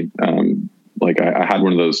city. I had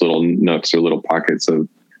one of those little nooks or little pockets of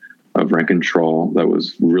rent control that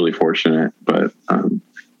was really fortunate. But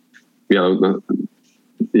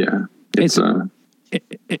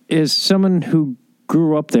As someone who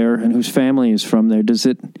grew up there and whose family is from there,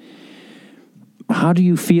 how do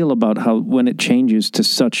you feel about when it changes to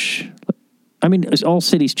such, I mean, all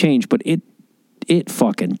cities change, but it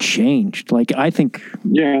fucking changed. Like, I think.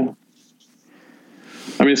 Yeah.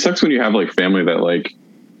 I mean, it sucks when you have family that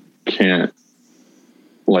can't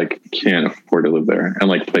afford to live there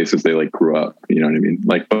and places they grew up, you know what I mean?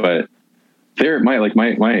 But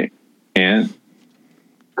my aunt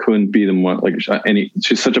couldn't be the one,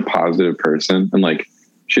 she's such a positive person and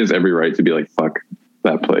she has every right to be fuck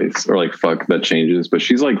that place or fuck that changes, but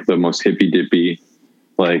she's the most hippy dippy,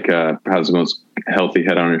 has the most healthy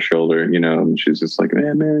head on her shoulder, and she's just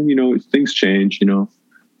man, things change,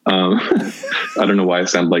 I don't know why I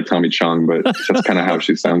sound like Tommy Chong, but that's kind of how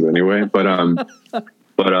she sounds anyway. But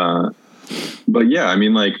yeah, I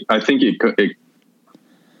mean, I think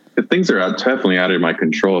things are definitely out of my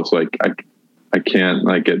control. So I can't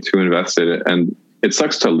get too invested, and it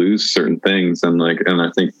sucks to lose certain things. And I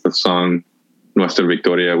think the song Nuestra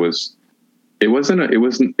Victoria it's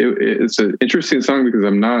an interesting song because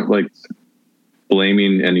I'm not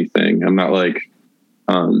blaming anything. I'm not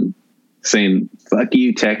saying fuck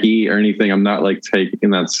you techie or anything. I'm not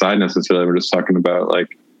taking that side necessarily. We're just talking about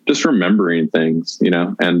just remembering things,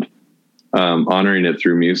 and honoring it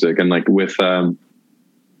through music. And with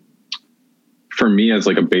for me as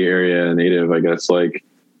a Bay Area native, I guess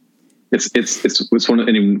it's one of,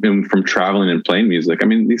 and from traveling and playing music. I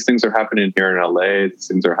mean, these things are happening here in LA. These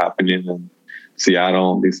things are happening in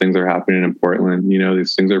Seattle. These things are happening in Portland.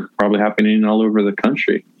 These things are probably happening all over the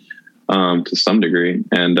country to some degree.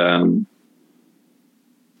 And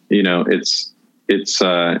it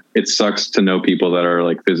sucks to know people that are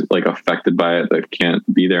affected by it that can't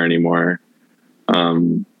be there anymore.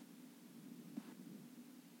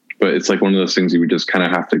 But it's one of those things you would just kind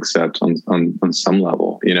of have to accept on some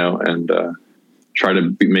level, and try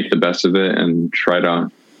to make the best of it and try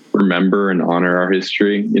to remember and honor our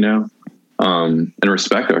history, and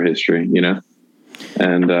respect our history,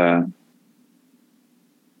 and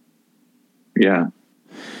yeah.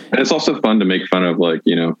 And it's also fun to make fun of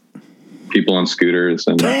people on scooters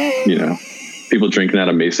and, people drinking out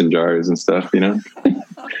of mason jars and stuff,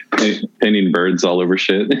 painting birds all over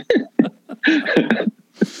shit.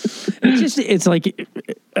 It's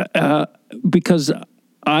because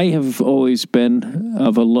I have always been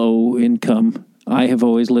of a low income. I have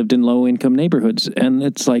always lived in low income neighborhoods, and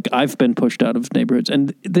it's I've been pushed out of neighborhoods.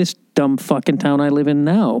 And this dumb fucking town I live in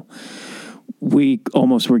now, we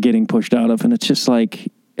almost were getting pushed out of, and it's just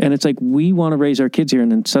and it's we want to raise our kids here,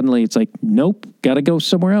 and then suddenly it's nope, got to go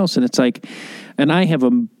somewhere else. And it's and I have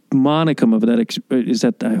a monicum of that.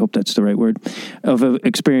 I hope that's the right word, of an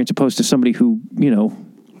experience opposed to somebody who,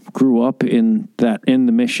 grew up in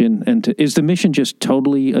the Mission. And is the Mission just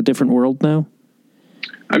totally a different world now?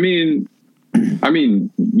 I mean,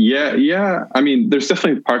 yeah. I mean, there's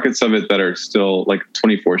definitely pockets of it that are still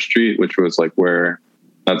 24th Street, which was where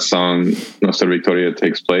that song Nuestra Victoria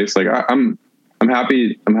takes place. I'm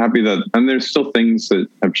happy that, and there's still things that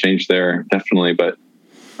have changed there, definitely, but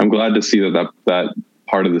I'm glad to see that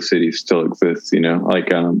part of the city still exists,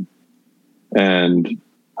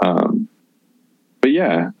 but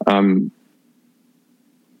yeah, I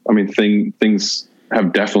mean, things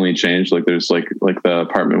have definitely changed. There's the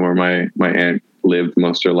apartment where my aunt lived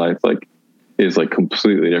most of her life, is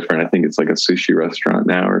completely different. I think it's a sushi restaurant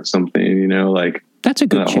now or something, That's a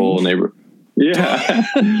good change. Whole neighborhood. Yeah.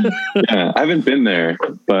 Yeah. I haven't been there,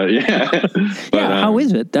 but yeah. But, yeah. How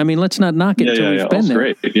is it? I mean, let's not knock it until we've been there.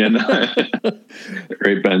 Great. Yeah. No.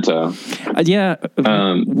 Great bento.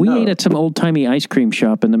 We ate at some old timey ice cream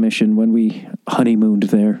shop in the Mission when we honeymooned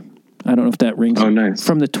there. I don't know if that rings. Oh, nice.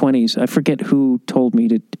 From the 20s. I forget who told me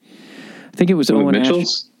to. I think it was Owen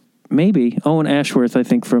Mitchell's? Maybe. Owen Ashworth, I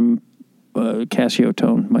think, from Casio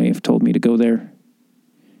Tone might have told me to go there.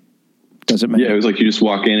 Doesn't matter. Yeah, it was like you just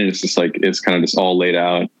walk in and it's just like, it's kind of just all laid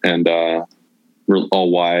out and all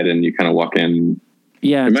wide and you kind of walk in.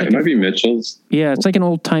 Yeah. It might be Mitchell's. Yeah, it's like an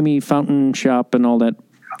old timey fountain shop and all that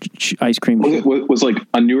ice cream. Was like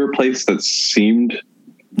a newer place that seemed.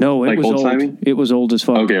 No, it like was old-timey? It was old as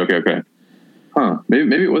fuck. Okay. Huh.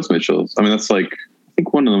 Maybe it was Mitchell's. I mean, that's like, I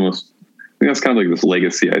think one of the most, I think that's kind of like this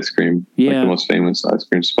legacy ice cream. Yeah. Like the most famous ice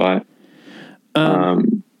cream spot.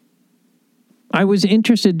 I was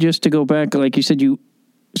interested just to go back, like you said, you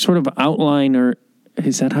sort of outline, or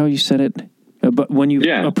is that how you said it? But when you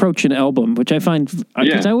approach an album, which I find,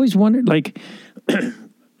 because I always wondered, like,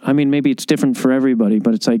 I mean, maybe it's different for everybody,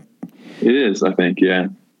 but it's like. It is, I think, yeah.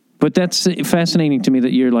 But that's fascinating to me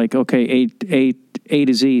that you're like, okay, A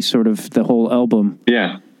to Z, sort of the whole album.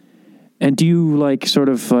 Yeah. And do you like sort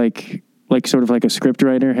of like a script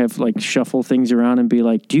writer have like shuffle things around and be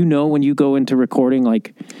like, do you know when you go into recording,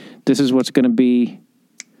 like this is what's going to be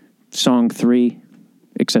song 3,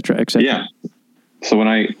 et cetera, et cetera? Yeah. So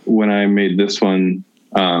when I made this one,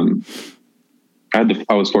 I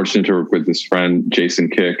was fortunate to work with this friend,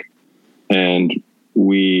 Jason Kick, and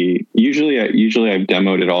usually I've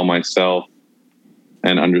demoed it all myself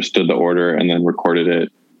and understood the order and then recorded it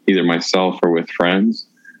either myself or with friends.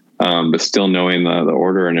 But still knowing the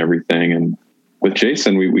order and everything. And with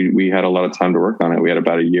Jason, we had a lot of time to work on it. We had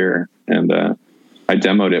about a year, and I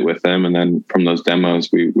demoed it with him. And then from those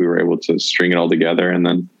demos, we were able to string it all together. And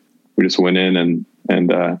then we just went in and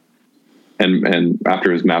after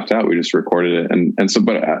it was mapped out, we just recorded it. And so,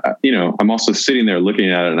 but I'm also sitting there looking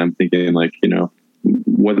at it and I'm thinking like,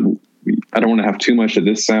 what, I don't want to have too much of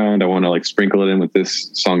this sound. I want to like sprinkle it in with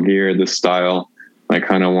this song here, this style. I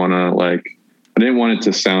kind of want to like, I didn't want it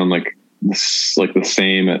to sound like the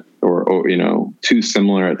same or too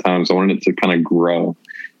similar at times. I wanted it to kind of grow,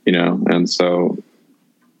 and so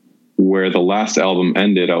where the last album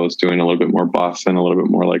ended, I was doing a little bit more bossa and a little bit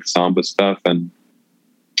more like samba stuff. And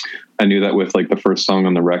I knew that with like the first song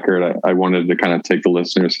on the record, I wanted to kind of take the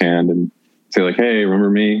listener's hand and say like, hey, remember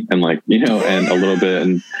me? And like, and a little bit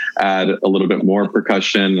and add a little bit more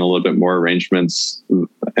percussion and a little bit more arrangements.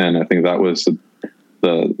 And I think that was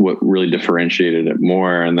what really differentiated it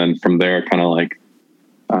more. And then from there, kind of like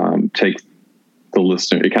take the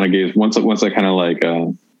listener. It kind of gave once I kind of like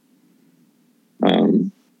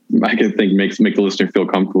I could think make the listener feel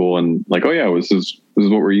comfortable and like, oh yeah, this is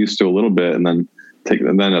what we're used to a little bit, and then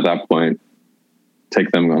at that point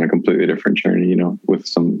take them on a completely different journey, with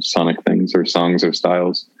some sonic things or songs or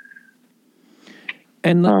styles.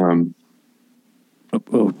 And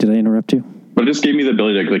did I interrupt you? But it just gave me the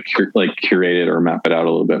ability to like curate it or map it out a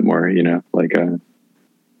little bit more, and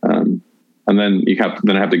then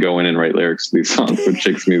I have to go in and write lyrics to these songs, which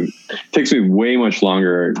takes me way much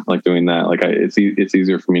longer. Like doing that, like it's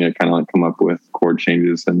easier for me to kind of like come up with chord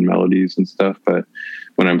changes and melodies and stuff. But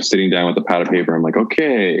when I'm sitting down with a pad of paper, I'm like,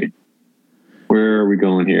 okay, where are we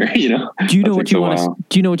going here? Do you know what you want to?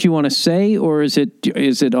 Do you know what you want to say, or is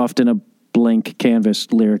it often a blank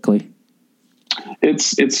canvas lyrically?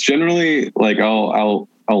 It's generally like I'll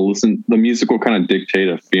listen. The music will kind of dictate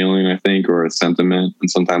a feeling, I think, or a sentiment, and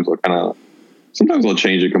sometimes I'll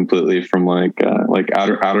change it completely from like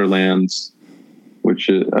Outer Lands, which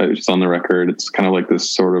is on the record. It's kind of like this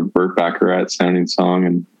sort of Burt Bacharach sounding song,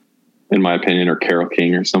 and in my opinion, or Carole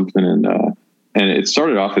King or something. And it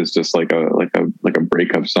started off as just like a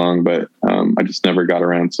breakup song, but I just never got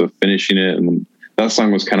around to finishing it, and that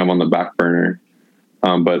song was kind of on the back burner.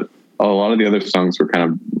 But a lot of the other songs were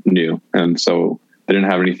kind of new, and so I didn't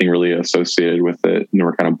have anything really associated with it, and they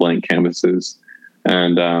were kind of blank canvases.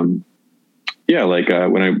 And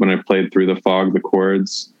when I played Through the Fog, the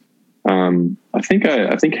chords, I think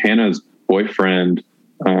Hannah's boyfriend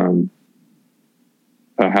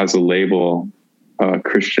has a label,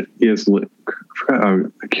 Christian. He has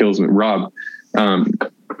kills me, Rob. I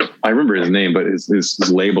remember his name, but his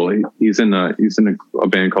label. He's in a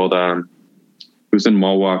band called he was in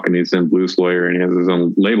Mallwalk, and he's in Blues Lawyer, and he has his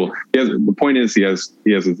own label. The point is he has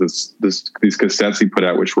these cassettes he put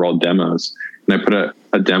out, which were all demos. And I put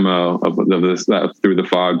a demo of this Through the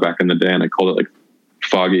Fog back in the day, and I called it like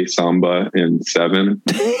Foggy Samba in 7.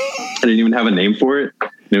 I didn't even have a name for it.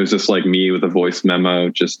 And it was just like me with a voice memo,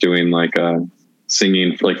 just doing like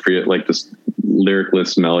singing like free, like just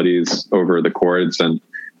lyricless melodies over the chords. And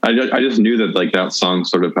I just knew that like that song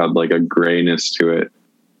sort of had like a grayness to it,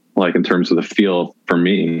 like in terms of the feel for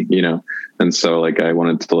me, you know? And so like, I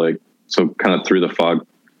wanted to like, so kind of Through the Fog,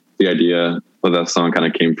 the idea of that song kind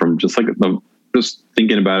of came from just like just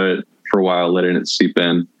thinking about it for a while, letting it seep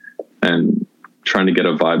in and trying to get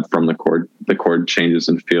a vibe from the chord changes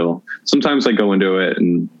and feel. Sometimes I go into it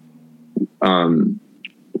and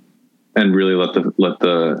really let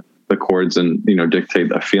the chords and, you know, dictate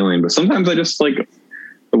that feeling. But sometimes I just like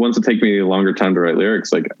the ones that take me a longer time to write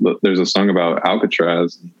lyrics. Like there's a song about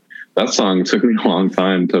Alcatraz. That song took me a long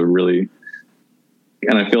time to really,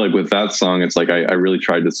 and I feel like with that song, it's like, I really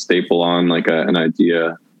tried to staple on like an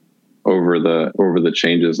idea over the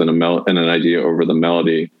changes and an idea over the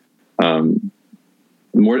melody.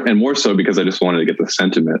 More so because I just wanted to get the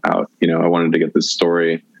sentiment out. You know, I wanted to get this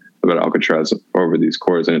story about Alcatraz over these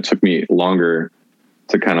chords, and it took me longer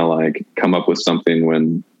to kind of like come up with something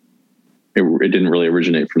when it didn't really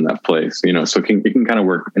originate from that place, you know. So it can kind of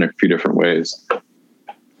work in a few different ways.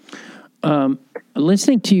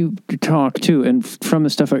 Listening to you talk too, and from the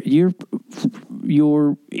stuff,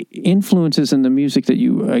 your influences in the music that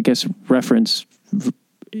you, I guess, reference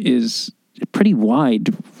is pretty wide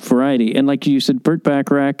variety. And like you said, Burt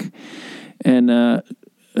Bacharach and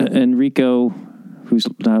Enrico, who's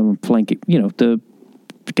now blanking, you know, the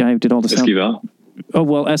guy who did all the sound. Esquivel. Oh,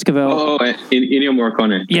 well, Esquivel. Oh, Ennio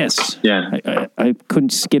Morricone. Yes. Yeah. I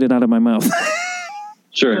couldn't get it out of my mouth.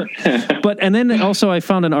 Sure. And then also I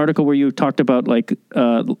found an article where you talked about like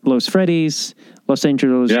Los Freddy's, Los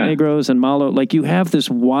Angeles Negros, and Malo. Like you have this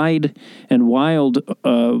wide and wild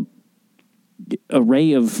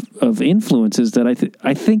array of influences that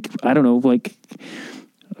I think, I don't know, like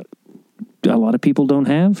a lot of people don't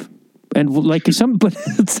have. And like but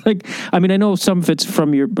it's like, I mean, I know some of it's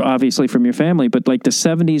obviously from your family, but like the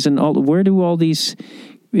 70s and all, where do all these,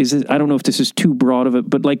 I don't know if this is too broad of it,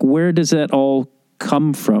 but like, where does that all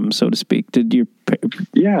come from, so to speak?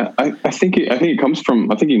 Yeah, I think it comes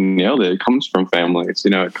from, I think you nailed it. It comes from families,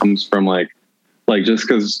 you know, it comes from like just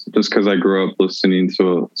because I grew up listening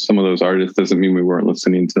to some of those artists doesn't mean we weren't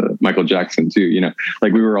listening to Michael Jackson too, you know,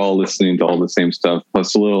 like we were all listening to all the same stuff,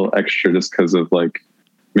 plus a little extra just because of like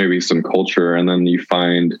maybe some culture. And then you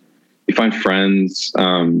find friends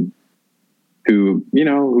who, you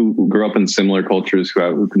know, who grew up in similar cultures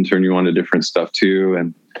who can turn you on to different stuff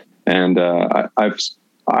too. And I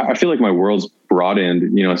feel like my world's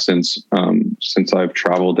broadened, you know, since I've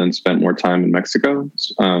traveled and spent more time in Mexico.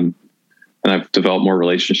 And I've developed more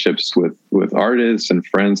relationships with artists and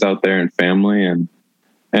friends out there and family.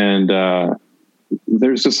 And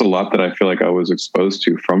there's just a lot that I feel like I was exposed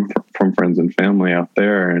to from friends and family out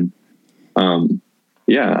there. And,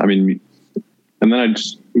 yeah, I mean, and then I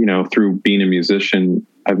just, you know, through being a musician,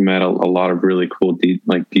 I've met a lot of really cool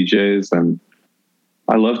DJs, and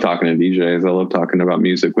I love talking to DJs. I love talking about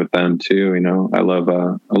music with them too. You know, I love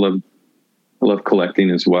collecting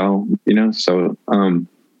as well, you know? So,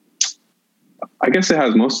 I guess it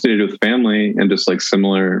has mostly to do with family and just like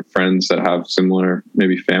similar friends that have similar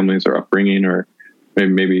maybe families or upbringing, or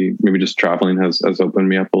maybe just traveling has opened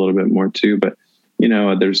me up a little bit more too. But, you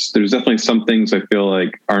know, there's definitely some things I feel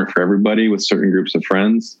like aren't for everybody with certain groups of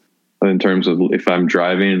friends. In terms of if I'm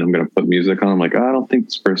driving and I'm going to put music on, I'm like, oh, I don't think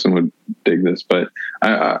this person would dig this, but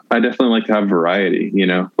I definitely like to have variety, you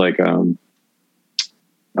know, like a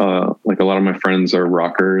lot of my friends are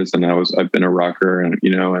rockers, and I've been a rocker, and,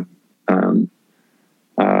 you know, and,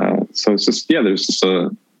 so it's just, yeah, there's just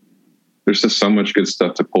so much good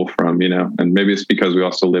stuff to pull from, you know, and maybe it's because we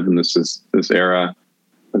also live in this era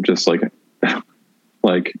of just like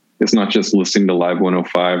it's not just listening to Live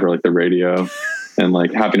 105 or like the radio and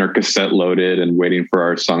like having our cassette loaded and waiting for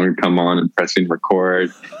our song to come on and pressing record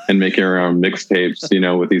and making our own mixtapes, you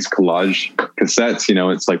know, with these collage cassettes, you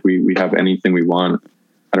know, it's like we have anything we want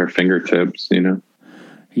at our fingertips, you know?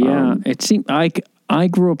 Yeah. It seemed I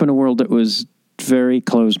grew up in a world that was very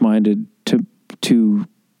close-minded to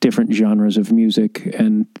different genres of music,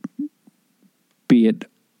 and be it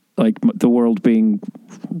like the world being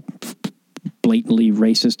blatantly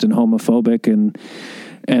racist and homophobic,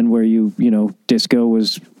 and where you know, disco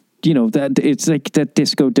was, you know, that it's like that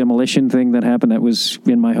disco demolition thing that happened that was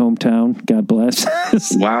in my hometown. God bless.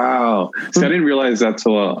 Wow. See, I didn't realize that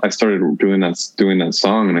till I started doing that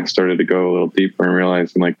song, and I started to go a little deeper and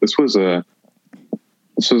realizing like this was a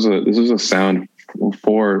sound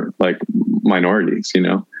for like minorities, you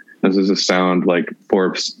know. This is a sound like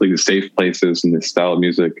for like safe places in this style of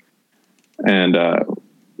music, and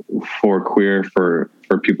for queer, for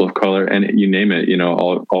people of color, and you name it, you know,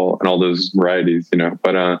 all those varieties, you know.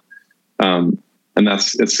 But and And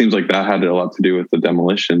it seems like that had a lot to do with the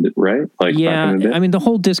demolition, right? Like, yeah, back in the day. I mean, the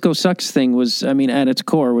whole Disco Sucks thing was, I mean, at its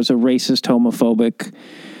core was a racist, homophobic,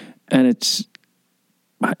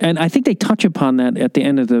 and I think they touch upon that at the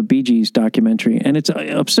end of the Bee Gees documentary, and it's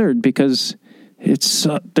absurd because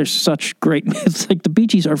there's such great, it's like the Bee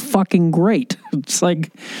Gees are fucking great. It's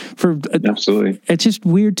like Absolutely. It's just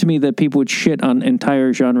weird to me that people would shit on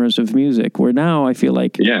entire genres of music, where now I feel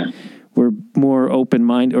like we're more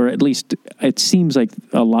open-minded, or at least it seems like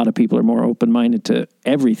a lot of people are more open-minded to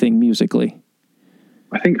everything musically.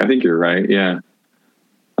 I think you're right. Yeah.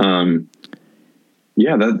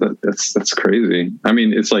 Yeah, that's crazy. I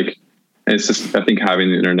mean, it's just, I think having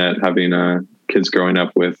the internet, having kids growing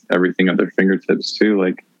up with everything at their fingertips too,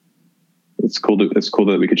 like it's cool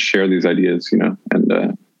that we could share these ideas, you know,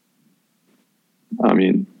 and I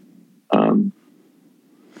mean,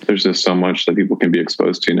 there's just so much that people can be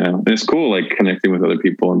exposed to now. And it's cool, like connecting with other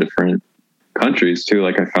people in different countries too.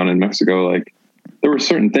 Like I found in Mexico, like there were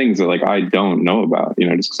certain things that like I don't know about, you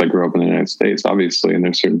know, just because I grew up in the United States, obviously, and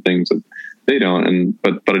there's certain things that they don't.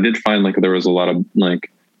 But I did find like there was a lot of like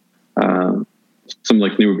some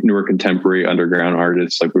like newer contemporary underground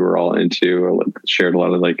artists like we were all into, or like shared a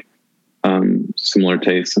lot of like similar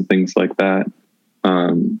tastes and things like that.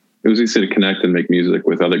 It was easy to connect and make music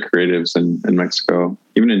with other creatives in Mexico,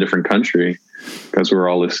 even in a different country, because we were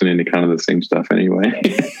all listening to kind of the same stuff anyway,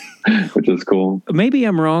 which is cool. Maybe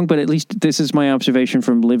I'm wrong, but at least this is my observation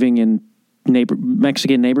from living in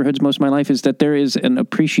Mexican neighborhoods most of my life, is that there is an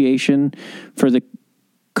appreciation for the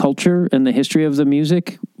culture and the history of the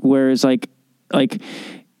music. Whereas like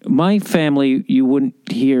my family, you wouldn't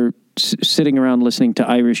hear sitting around listening to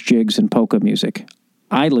Irish jigs and polka music.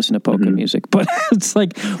 I listen to polka music, but it's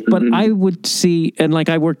like, but I would see, and like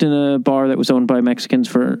I worked in a bar that was owned by Mexican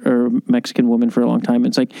women for a long time.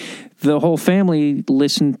 It's like the whole family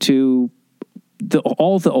listened to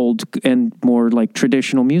all the old and more like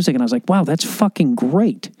traditional music. And I was like, wow, that's fucking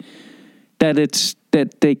great that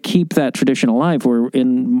they keep that tradition alive, where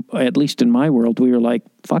at least in my world, we were like,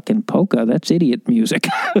 fucking polka, that's idiot music.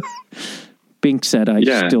 Being said, I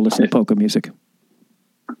still listen to polka music.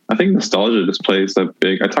 I think nostalgia just plays a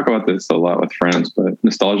big, I talk about this a lot with friends, but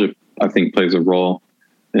nostalgia, I think, plays a role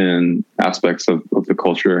in aspects of the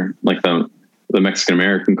culture, like the Mexican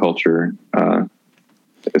American culture,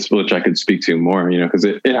 which I could speak to more, you know, because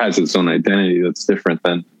it has its own identity that's different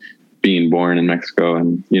than being born in Mexico,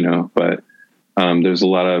 and, you know, but there's a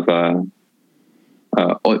lot of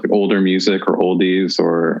older music or oldies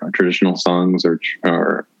or traditional songs or,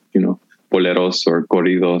 you know, boleros or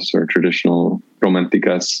corridos or traditional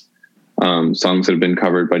romanticas, songs that have been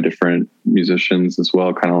covered by different musicians as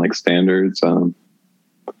well, kind of like standards. You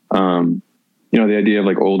know, the idea of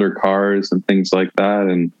like older cars and things like that,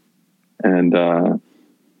 and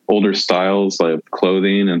older styles like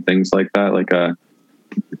clothing and things like that, like kind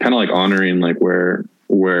of like honoring like where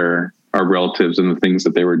our relatives and the things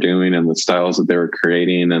that they were doing and the styles that they were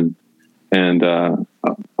creating. And I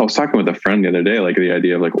was talking with a friend the other day, like the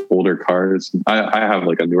idea of like older cars. I have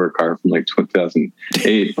like a newer car from like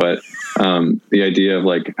 2008, but the idea of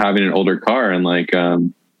like having an older car and like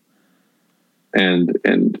and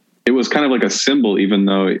it was kind of like a symbol, even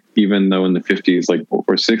though in the 50s like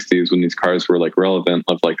or 60s when these cars were like relevant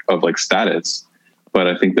of status, but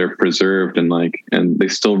I think they're preserved and they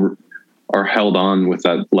still are held on with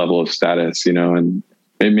that level of status, you know, and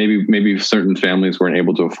maybe certain families weren't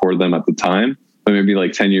able to afford them at the time, but maybe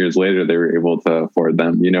like 10 years later they were able to afford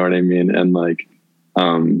them, you know what I mean? And like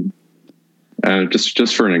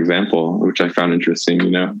just for an example, which I found interesting,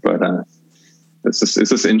 you know, but it's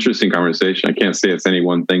this interesting conversation. I can't say it's any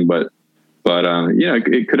one thing, but yeah,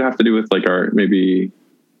 it could have to do with like our maybe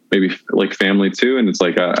like family too, and it's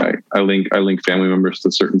like I link family members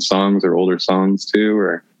to certain songs or older songs too,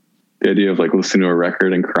 or the idea of like listening to a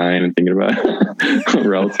record and crying and thinking about a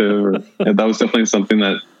relative, and that was definitely something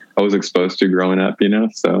that I was exposed to growing up, you know.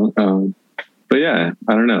 So, but yeah,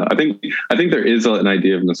 I don't know. I think there is an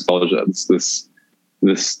idea of nostalgia. It's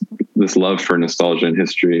this love for nostalgia and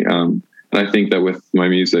history, and I think that with my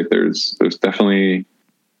music, there's definitely,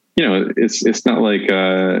 you know, it's not like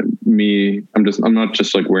me. I'm not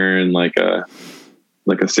just like wearing like a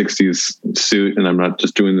 60s suit, and I'm not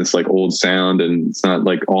just doing this like old sound, and it's not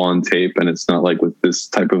like all on tape, and it's not like with this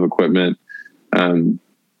type of equipment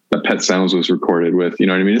that Pet Sounds was recorded with, you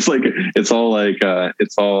know what I mean? It's like it's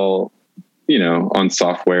all you know, on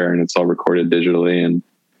software, and it's all recorded digitally, and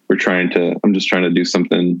I'm just trying to do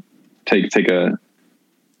something, take a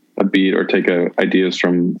beat or take ideas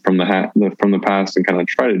from the past and kind of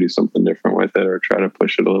try to do something different with it, or try to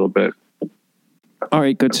push it a little bit. All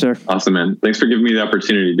right, good sir. Awesome, man. Thanks for giving me the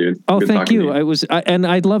opportunity, dude. Oh, Good thank talking to you. And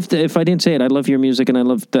I'd love to. If I didn't say it, I love your music, and I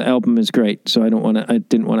love the album is great. So I didn't want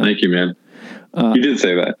to. Thank you, man. You did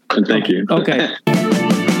say that, and thank you. Okay.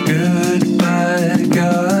 Goodbye,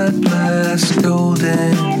 God bless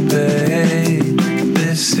Golden Bay,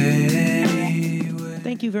 this city.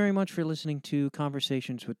 Thank you very much for listening to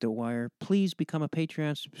Conversations with The Wire. Please become a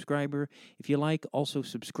Patreon subscriber if you like. Also,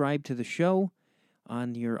 subscribe to the show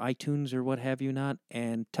on your iTunes or what have you not,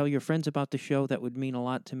 and tell your friends about the show. That would mean a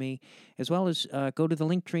lot to me. As well as go to the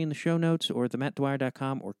link tree in the show notes or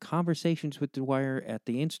themattdwyer.com or Conversations with The Wire at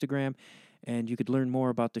the Instagram, and you could learn more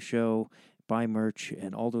about the show, buy merch,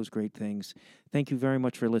 and all those great things. Thank you very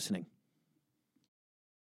much for listening.